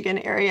upper Michigan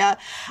area.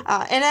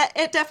 And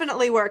it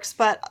definitely works,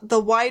 but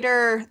the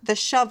wider the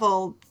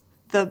shovel,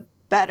 the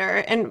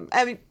better. And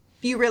I mean,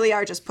 you really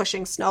are just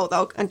pushing snow,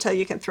 though, until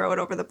you can throw it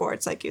over the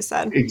boards, like you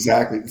said.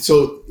 Exactly.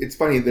 So it's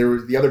funny.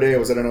 The other day I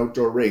was at an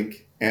outdoor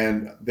rink,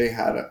 and they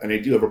had, and I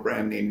do have a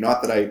brand name,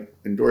 not that I'm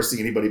endorsing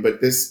anybody,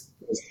 but this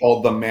was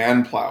called the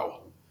Man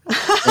Plow.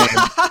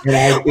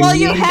 And well,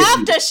 you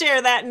have to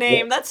share that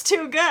name. That's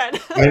too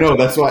good. I know,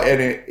 that's why.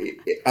 And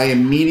I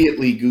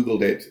immediately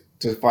Googled it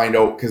to find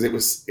out, because it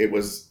was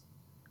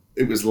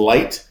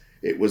light,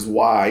 it was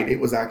wide,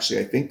 it was actually,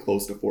 I think,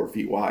 close to 4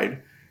 feet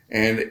wide,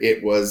 and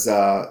it was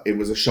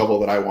a shovel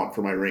that I want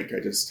for my rink.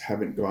 I just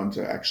haven't gone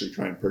to actually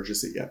try and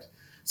purchase it yet.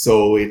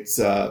 So it's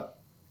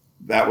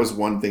that was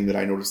one thing that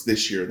I noticed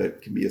this year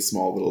that can be a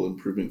small little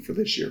improvement for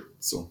this year.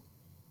 So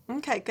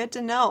okay, good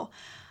to know.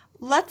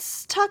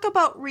 Let's talk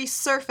about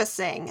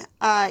resurfacing.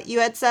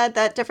 You had said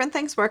that different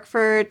things work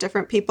for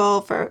different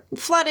people, for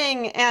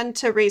flooding and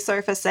to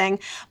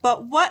resurfacing.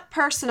 But what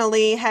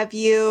personally have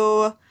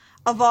you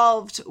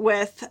evolved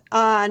with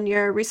on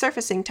your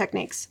resurfacing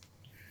techniques?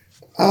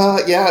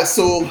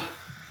 So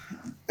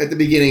at the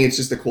beginning, it's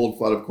just a cold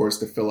flood, of course,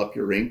 to fill up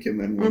your rink. And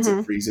then once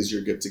it freezes,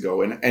 you're good to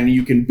go. And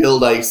you can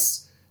build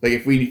ice. Like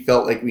if we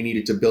felt like we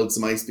needed to build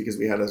some ice because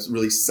we had a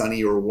really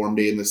sunny or warm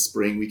day in the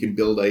spring, we can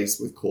build ice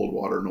with cold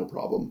water, no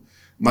problem.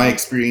 My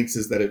experience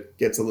is that it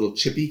gets a little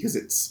chippy because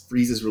it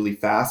freezes really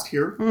fast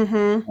here.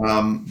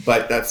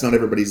 But that's not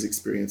everybody's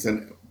experience.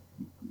 And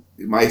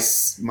my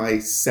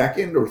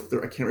second or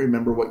third, I can't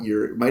remember what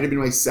year, it might have been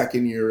my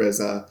second year as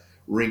a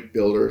rink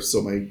builder.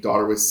 So my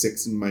daughter was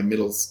 6 and my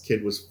middle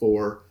kid was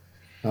 4.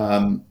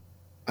 I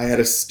had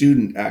a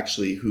student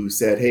actually who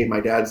said, hey, my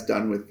dad's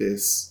done with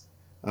this.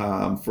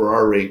 For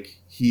our rink,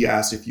 he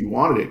asked if you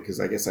wanted it, because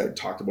I guess I had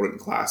talked about it in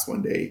class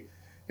one day.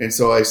 And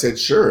so I said,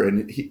 sure.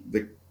 And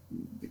the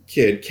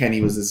kid,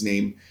 Kenny was his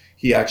name,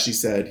 he actually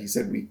said,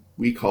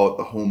 we call it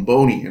the home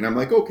bony. And I'm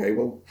like, okay,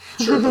 well,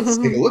 sure, let's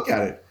take a look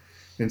at it.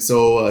 And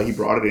so he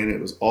brought it in.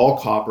 It was all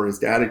copper. His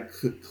dad had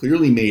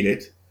clearly made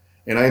it.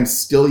 And I'm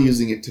still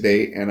using it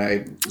today. And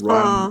I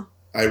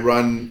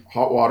run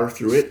hot water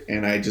through it,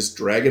 and I just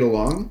drag it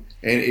along.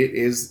 And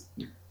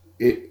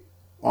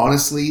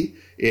honestly,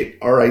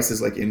 our ice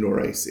is like indoor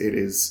ice. It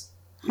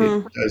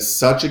does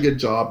such a good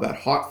job. That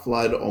hot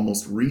flood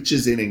almost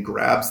reaches in and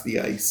grabs the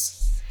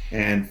ice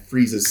and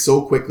freezes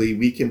so quickly.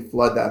 We can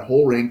flood that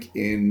whole rink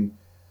in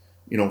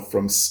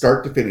from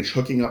start to finish,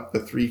 hooking up the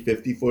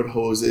 350-foot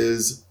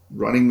hoses,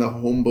 running the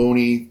home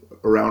boney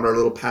around our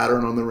little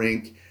pattern on the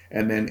rink,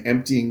 and then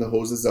emptying the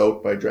hoses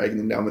out by dragging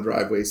them down the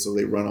driveway so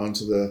they run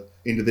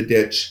into the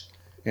ditch.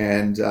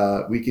 And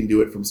we can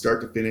do it from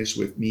start to finish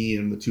with me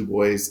and the two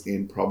boys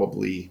in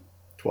probably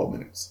 12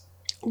 minutes.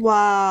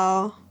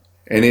 Wow.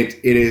 And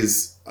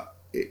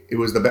it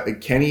was the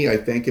best. Kenny, I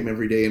thank him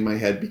every day in my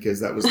head, because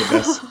that was the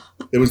best.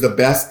 It was the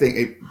best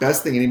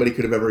thing anybody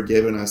could have ever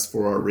given us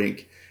for our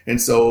rink.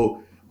 And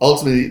so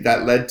ultimately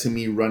that led to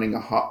me running a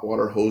hot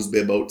water hose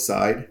bib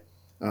outside,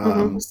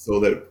 so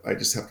that I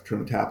just have to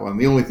turn the tap on.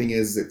 The only thing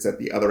is it's at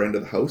the other end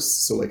of the house.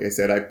 So like I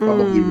said, I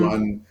probably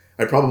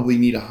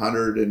need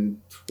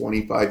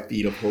 125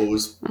 feet of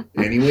hose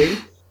anyway.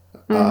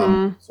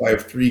 So I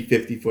have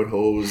 350-foot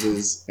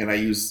hoses, and I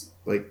use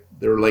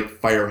they're like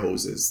fire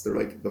hoses. They're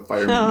like the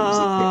firemen use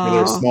it.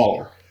 They're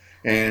smaller,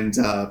 and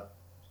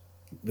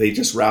they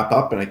just wrap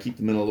up, and I keep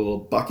them in a little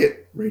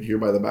bucket right here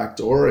by the back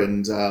door.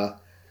 And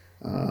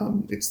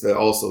it's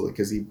also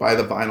because you buy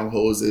the vinyl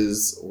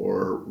hoses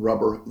or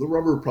rubber. The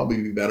rubber would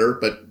probably be better,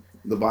 but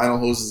the vinyl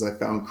hoses I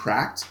found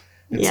cracked.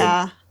 And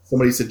so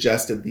somebody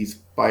suggested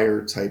these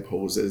fire type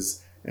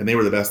hoses, and they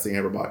were the best thing I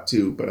ever bought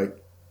too.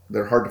 But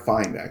they're hard to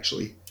find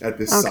actually at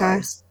this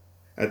size,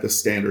 at the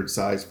standard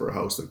size for a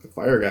house. Like the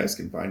fire guys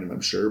can find them,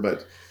 I'm sure.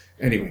 But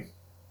anyway.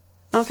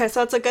 Okay,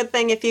 so it's a good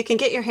thing if you can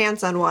get your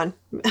hands on one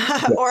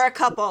or a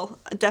couple.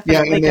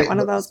 Definitely get one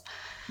of those.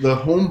 The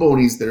home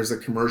bonies, there's a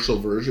commercial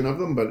version of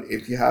them, but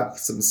if you have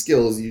some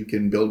skills, you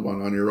can build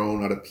one on your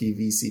own out of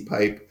PVC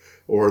pipe.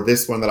 Or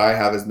this one that I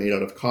have is made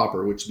out of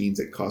copper, which means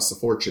it costs a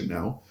fortune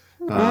now.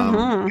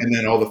 And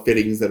then all the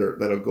fittings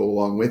that'll go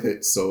along with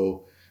it.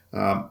 So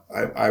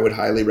I would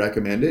highly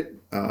recommend it.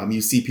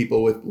 You see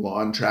people with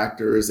lawn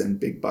tractors and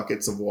big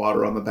buckets of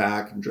water on the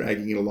back and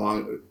dragging it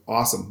along.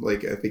 Awesome. I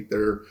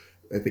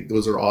think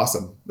those are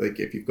awesome. Like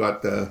if you've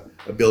got the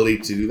ability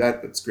to do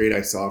that, that's great.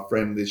 I saw a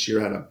friend this year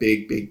had a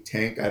big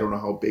tank. I don't know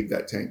how big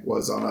that tank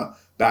was, on a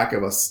back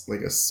of a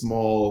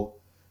small,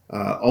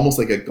 almost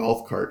like a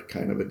golf cart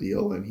kind of a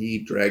deal. And he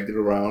dragged it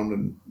around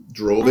and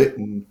drove it,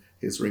 and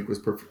his rink was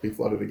perfectly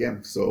flooded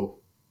again. So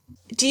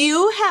do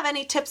you have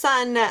any tips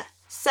on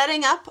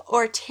setting up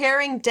or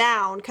tearing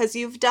down? Because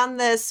you've done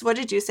this, what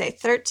did you say,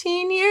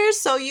 13 years?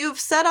 So you've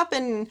set up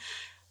and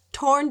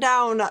torn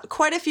down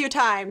quite a few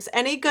times.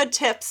 Any good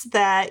tips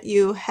that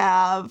you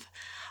have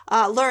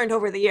learned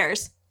over the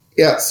years?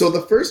 Yeah, so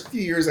the first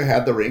few years I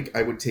had the rink,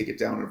 I would take it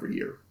down every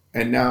year.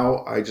 And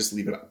now I just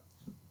leave it up.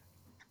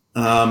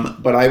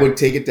 But I would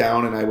take it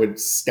down and I would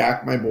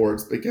stack my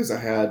boards, because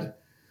I'd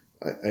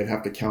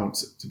have to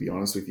count, to be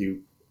honest with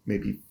you,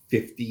 maybe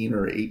 15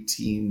 or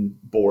 18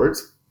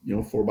 boards,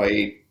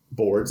 4x8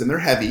 boards, and they're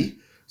heavy.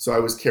 So I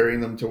was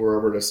carrying them to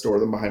wherever to store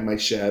them, behind my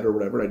shed or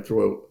whatever. I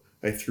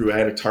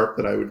had a tarp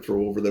that I would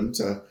throw over them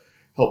to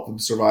help them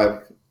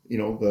survive,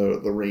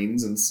 the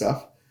rains and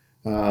stuff.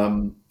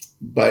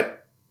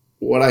 But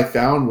what I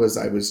found was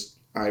I was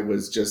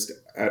just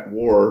at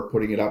war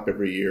putting it up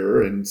every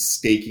year and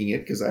staking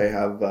it, because I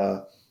have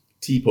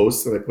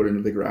T-posts that I put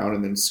into the ground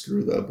and then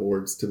screw the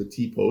boards to the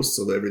T-posts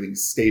so that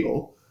everything's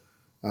stable.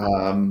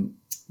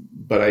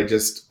 But I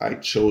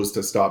chose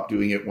to stop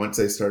doing it once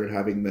I started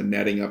having the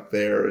netting up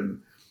there,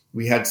 and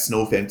we had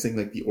snow fencing,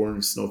 like the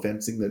orange snow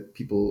fencing I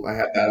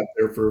had that up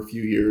there for a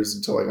few years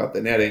until I got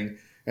the netting.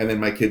 And then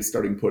my kids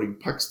started putting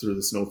pucks through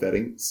the snow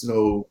fencing.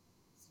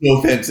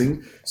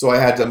 So I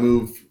had to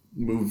move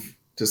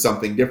to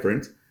something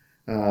different.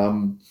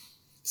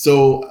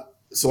 So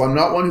I'm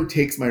not one who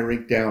takes my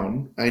rink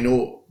down. I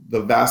know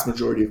the vast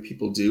majority of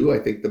people do. I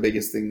think the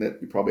biggest thing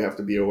that you probably have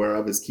to be aware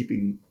of is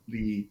keeping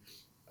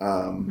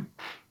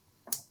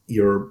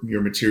your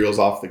materials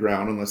off the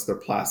ground, unless they're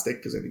plastic,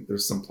 because I think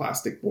there's some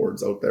plastic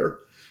boards out there.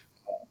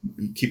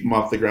 You keep them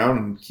off the ground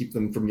and keep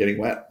them from getting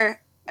wet.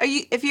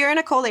 If you're in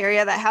a cold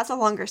area that has a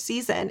longer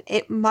season,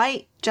 it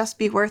might just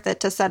be worth it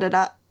to set it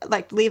up,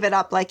 leave it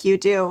up like you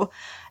do,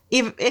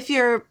 if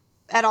you're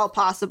at all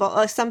possible.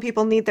 Like some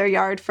people need their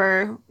yard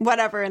for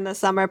whatever in the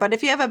summer, but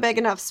if you have a big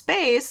enough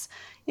space,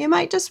 you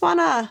might just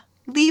want to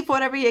leave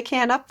whatever you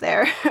can up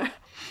there.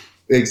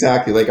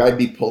 Exactly. Like I'd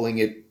be pulling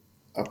it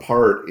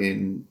apart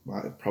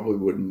I probably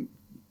wouldn't,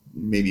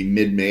 maybe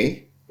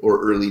mid-May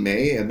or early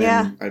May, and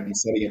then I'd be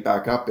setting it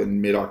back up in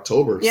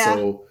mid-October. Yeah.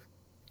 So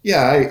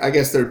I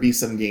guess there'd be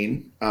some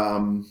gain.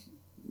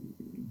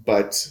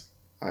 But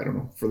I don't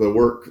know, for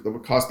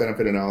the cost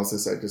benefit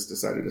analysis, I just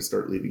decided to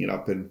start leaving it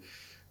up, and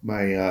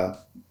my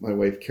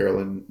wife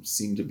Carolyn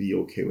seemed to be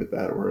okay with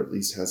that, or at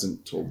least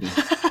hasn't told me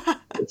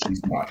that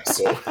she's not.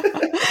 So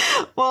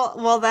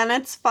well then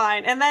it's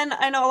fine. And then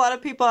I know a lot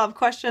of people have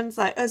questions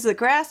like, is the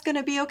grass going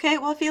to be okay?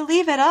 Well, if you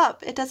leave it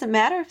up, it doesn't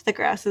matter if the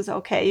grass is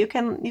okay. You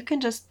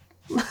can just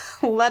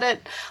let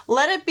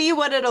it be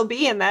what it'll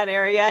be in that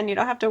area, and you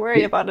don't have to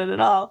worry about it at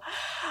all.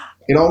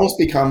 It almost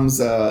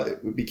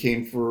it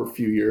became for a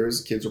few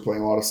years, kids were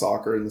playing a lot of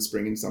soccer in the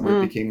spring and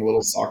summer. It became a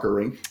little soccer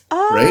rink.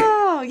 Oh,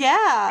 right?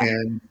 Yeah.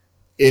 And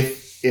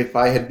if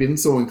I had been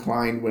so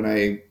inclined when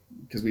I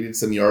because we did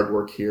some yard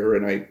work here,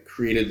 and I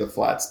created the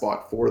flat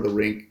spot for the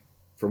rink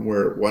from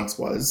where it once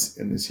was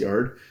in this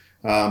yard.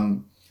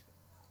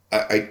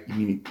 I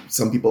mean,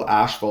 some people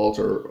asphalt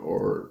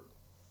or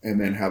and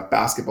then have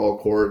basketball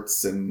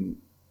courts, and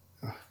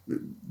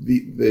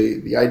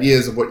the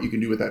ideas of what you can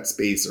do with that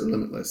space are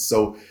limitless.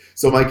 So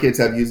my kids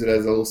have used it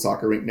as a little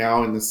soccer rink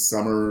now. In the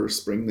summer or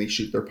spring, they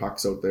shoot their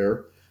pucks out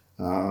there,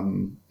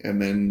 and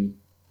then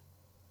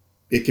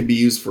it can be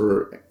used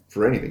for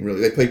anything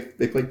really.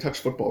 They play touch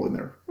football in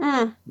there,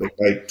 like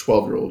my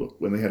 12-year-old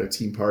when they had a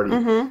team party.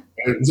 And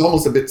it was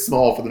almost a bit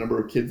small for the number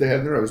of kids they had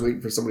in there. I was waiting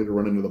for somebody to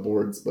run into the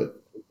boards,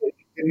 but it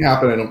didn't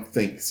happen. I don't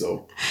think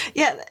so.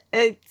 Yeah,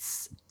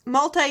 it's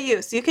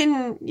multi-use. You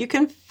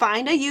can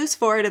find a use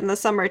for it in the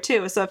summer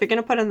too. So if you're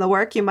going to put in the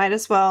work, you might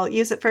as well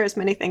use it for as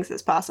many things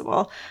as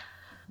possible.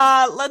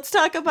 Let's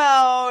talk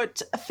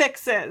about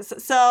fixes.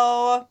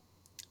 So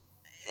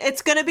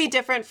it's going to be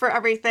different for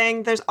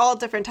everything. There's all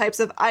different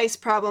types of ice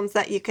problems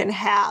that you can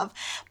have.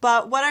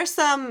 But what are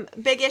some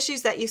big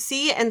issues that you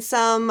see and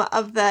some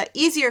of the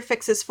easier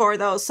fixes for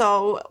those?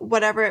 So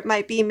whatever it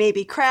might be,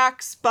 maybe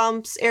cracks,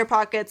 bumps, air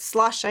pockets,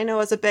 slush, I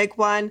know is a big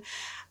one.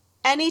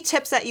 Any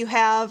tips that you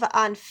have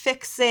on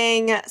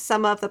fixing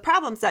some of the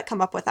problems that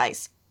come up with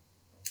ice?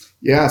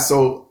 Yeah,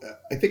 so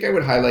I think I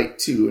would highlight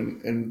two.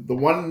 And the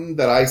one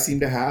that I seem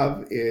to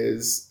have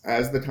is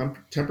as the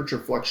temperature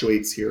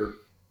fluctuates here,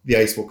 the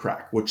ice will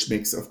crack, which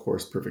makes, of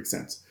course, perfect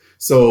sense.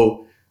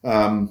 So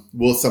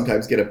we'll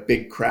sometimes get a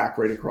big crack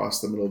right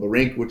across the middle of the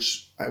rink,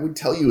 which I would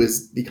tell you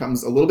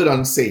becomes a little bit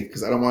unsafe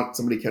because I don't want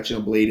somebody catching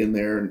a blade in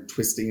there and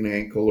twisting an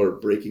ankle or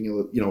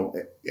breaking,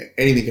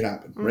 anything could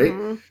happen,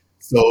 right?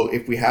 So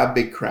if we have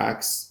big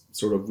cracks,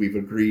 we've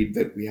agreed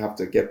that we have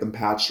to get them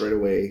patched right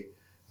away.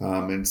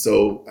 And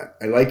so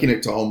I liken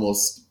it to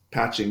almost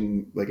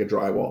patching like a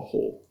drywall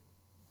hole.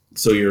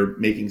 So you're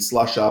making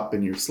slush up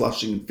and you're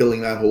slushing and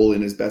filling that hole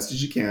in as best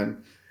as you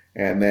can,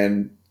 and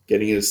then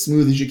getting it as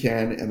smooth as you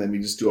can. And then we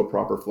just do a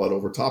proper flood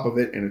over top of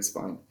it and it's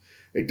fine.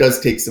 It does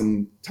take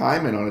some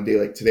time. And on a day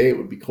like today, it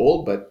would be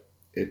cold, but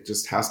it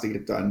just has to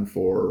get done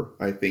for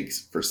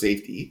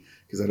safety,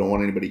 because I don't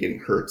want anybody getting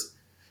hurt.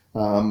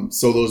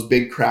 So those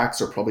big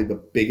cracks are probably the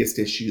biggest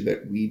issue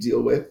that we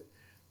deal with.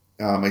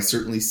 I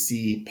certainly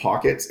see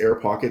air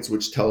pockets,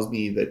 which tells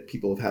me that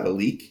people have had a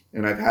leak.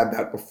 And I've had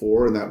that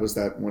before. And that was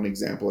that one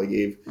example I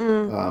gave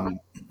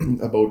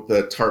about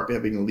the tarp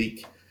having a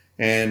leak.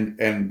 And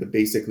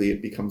basically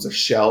it becomes a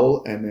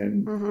shell, and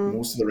then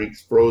most of the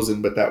rink's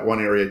frozen, but that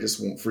one area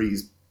just won't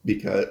freeze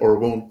because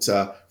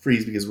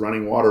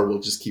running water will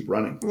just keep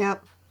running.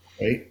 Yep.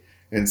 Right.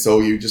 And so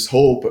you just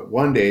hope that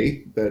one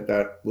day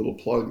that little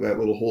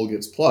hole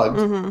gets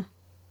plugged.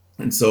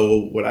 And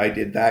so what I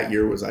did that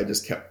year was I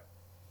just kept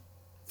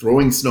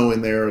throwing snow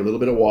in there, a little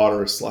bit of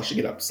water, slushing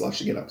it up,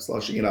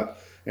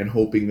 and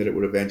hoping that it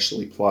would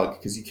eventually plug,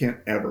 because you can't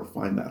ever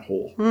find that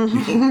hole.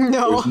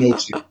 No. There's no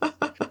chance,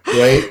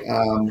 right?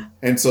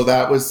 And so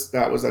that was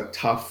a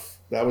tough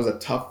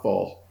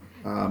fall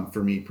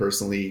for me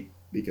personally,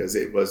 because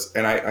it was,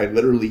 and I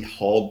literally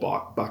hauled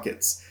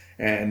buckets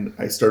and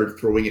I started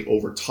throwing it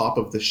over top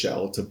of the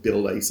shell to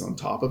build ice on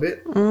top of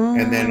it.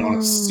 And then on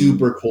a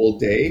super cold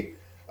day,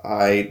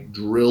 I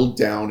drilled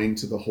down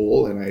into the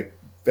hole and I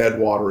fed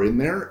water in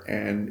there,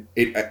 and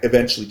it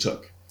eventually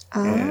took.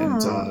 And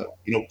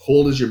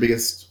cold is your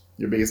biggest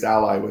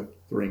ally with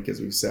the rink, as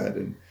we've said.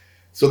 And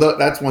so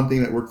that's one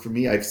thing that worked for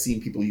me. I've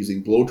seen people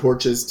using blow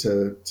torches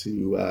to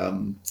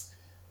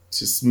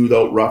smooth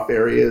out rough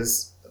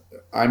areas.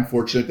 I'm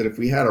fortunate that if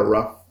we had a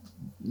rough,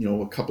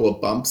 a couple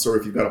of bumps, or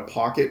if you've got a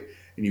pocket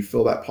and you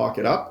fill that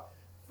pocket up,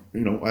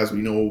 as we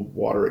know,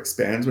 water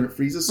expands when it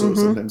freezes, so it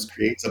sometimes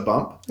creates a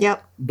bump.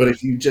 Yep. But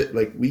if you just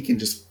we can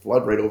just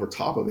flood right over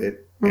top of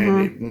it,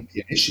 and it won't be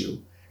an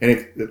issue. And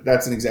if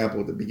that's an example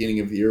at the beginning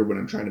of the year when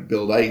I'm trying to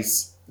build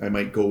ice, I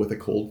might go with a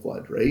cold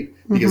flood, right?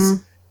 Because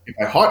if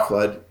I hot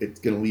flood, it's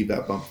going to leave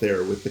that bump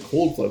there. With the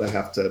cold flood, I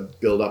have to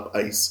build up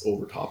ice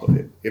over top of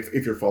it,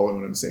 if you're following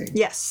what I'm saying.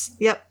 Yes.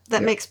 Yep.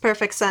 That makes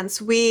perfect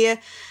sense.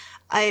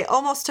 I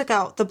almost took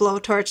out the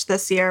blowtorch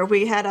this year.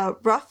 We had a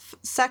rough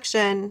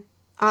section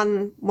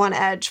on one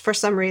edge for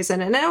some reason,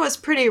 and it was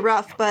pretty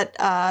rough, but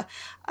a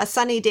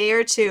sunny day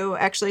or two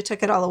actually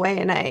took it all away,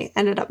 and I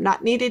ended up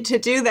not needing to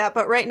do that.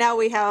 But right now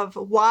we have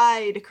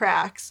wide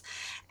cracks,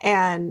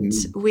 and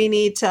we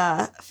need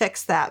to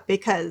fix that,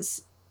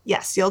 because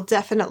yes, you'll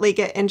definitely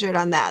get injured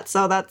on that.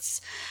 So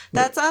that's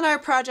on our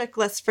project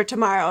list for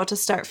tomorrow, to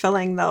start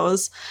filling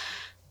those.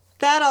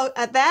 That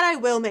I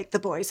will make the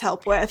boys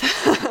help with.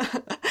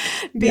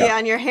 Be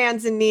on your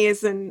hands and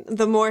knees, and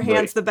the more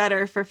hands, the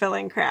better for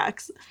filling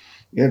cracks.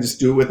 Yeah, just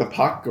do it with a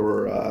puck,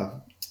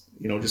 or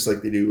just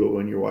like they do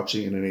when you're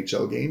watching an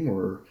NHL game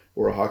or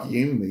a hockey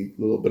game.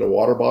 A little bit of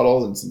water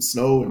bottle and some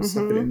snow, and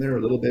stuff it in there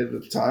a little bit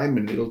at a time,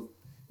 and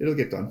it'll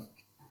get done.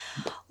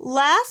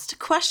 Last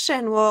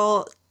question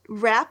we'll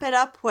wrap it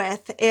up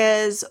with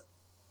is,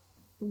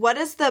 what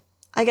is the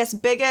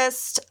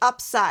biggest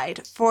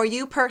upside for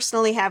you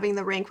personally having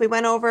the rink? We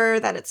went over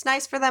that it's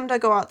nice for them to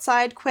go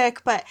outside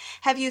quick, but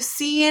have you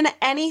seen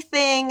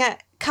anything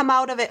come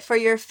out of it for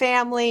your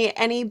family?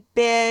 Any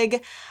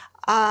big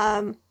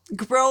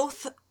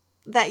growth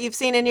that you've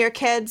seen in your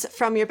kids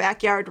from your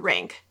backyard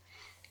rink?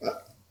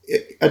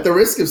 At the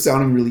risk of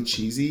sounding really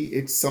cheesy,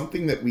 it's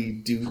something that we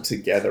do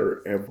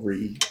together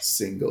every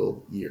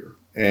single year.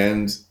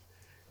 And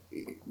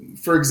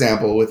for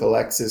example, with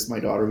Alexis, my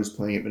daughter who's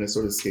playing at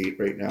Minnesota State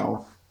right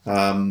now,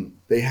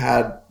 they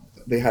had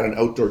an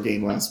outdoor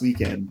game last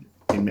weekend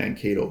in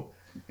Mankato.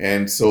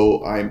 And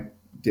so I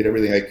did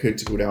everything I could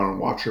to go down and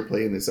watch her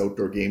play in this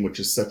outdoor game, which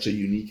is such a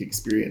unique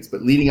experience.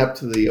 But leading up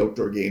to the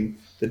outdoor game,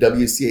 the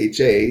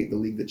WCHA, the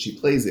league that she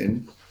plays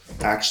in,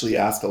 actually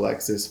asked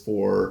Alexis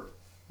for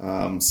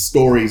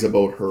stories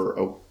about her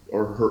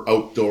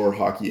outdoor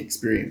hockey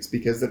experience,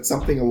 because that's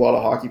something a lot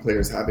of hockey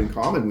players have in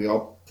common. We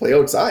all play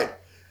outside,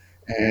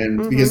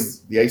 and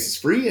because the ice is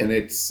free, and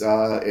it's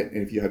and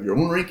if you have your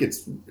own rink,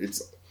 it's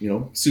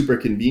super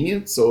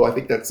convenient. So I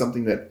think that's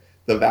something that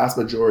the vast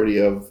majority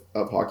of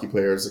hockey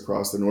players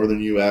across the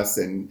northern U.S.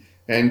 and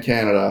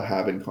Canada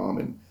have in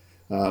common.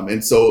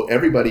 And so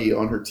everybody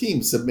on her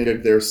team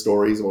submitted their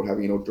stories about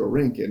having an outdoor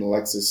rink, and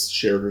Alexis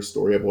shared her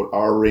story about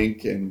our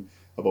rink and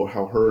about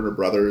how her and her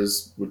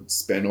brothers would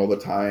spend all the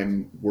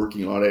time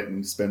working on it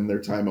and spend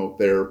their time out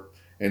there.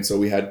 And so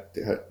they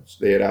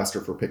had asked her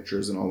for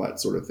pictures and all that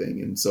sort of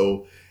thing.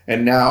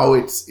 And now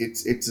it's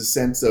a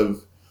sense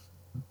of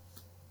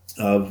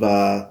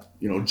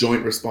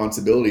joint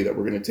responsibility that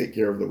we're going to take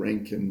care of the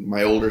rink. And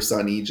my older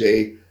son,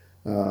 EJ,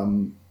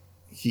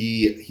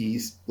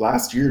 he's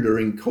last year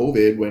during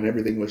COVID, when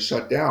everything was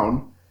shut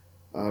down,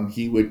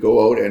 he would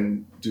go out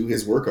and do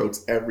his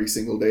workouts every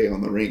single day on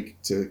the rink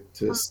to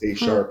stay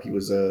sharp. He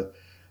was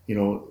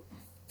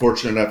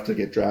fortunate enough to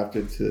get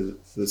drafted to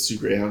the Sioux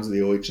Greyhounds of the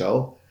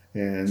OHL.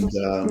 And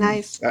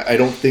nice. I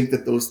don't think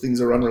that those things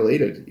are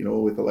unrelated,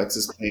 with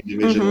Alexis playing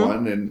Division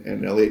One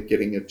and Elliot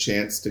getting a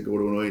chance to go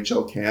to an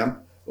OHL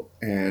camp,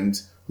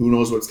 and who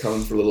knows what's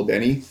coming for little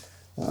Benny.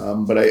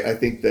 But I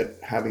think that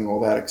having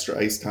all that extra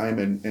ice time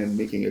and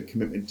making a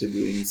commitment to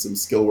doing some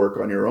skill work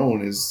on your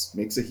own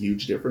makes a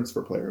huge difference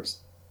for players.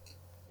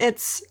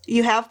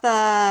 You have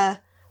the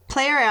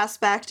player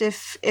aspect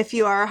if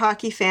you are a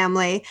hockey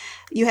family.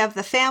 You have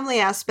the family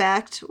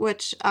aspect,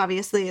 which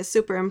obviously is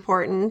super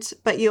important,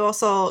 but you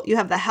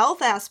have the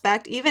health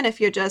aspect, even if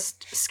you're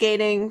just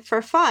skating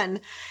for fun.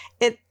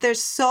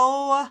 There's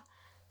so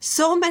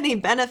many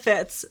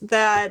benefits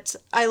that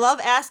I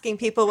love asking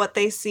people what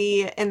they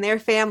see in their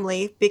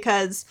family,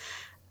 because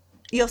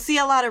you'll see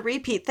a lot of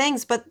repeat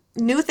things, but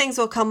new things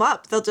will come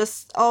up. They'll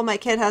just, my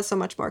kid has so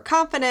much more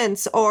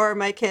confidence, or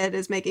my kid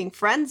is making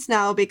friends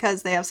now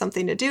because they have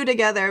something to do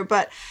together.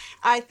 But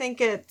I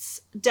think it's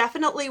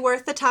definitely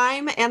worth the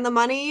time and the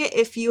money.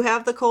 If you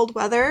have the cold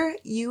weather,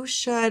 you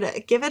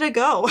should give it a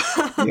go.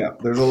 Yeah,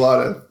 there's a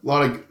lot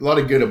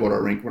of good about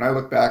our rink. When I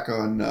look back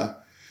on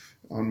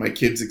my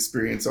kids'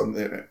 experience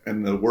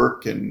and the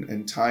work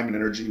and time and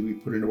energy we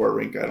put into our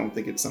rink, I don't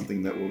think it's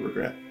something that we'll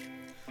regret.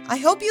 I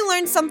hope you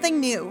learned something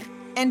new.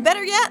 And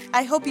better yet,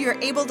 I hope you are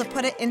able to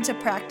put it into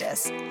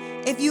practice.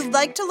 If you'd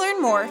like to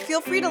learn more, feel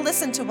free to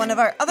listen to one of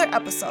our other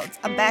episodes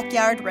on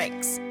Backyard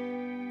Rinks.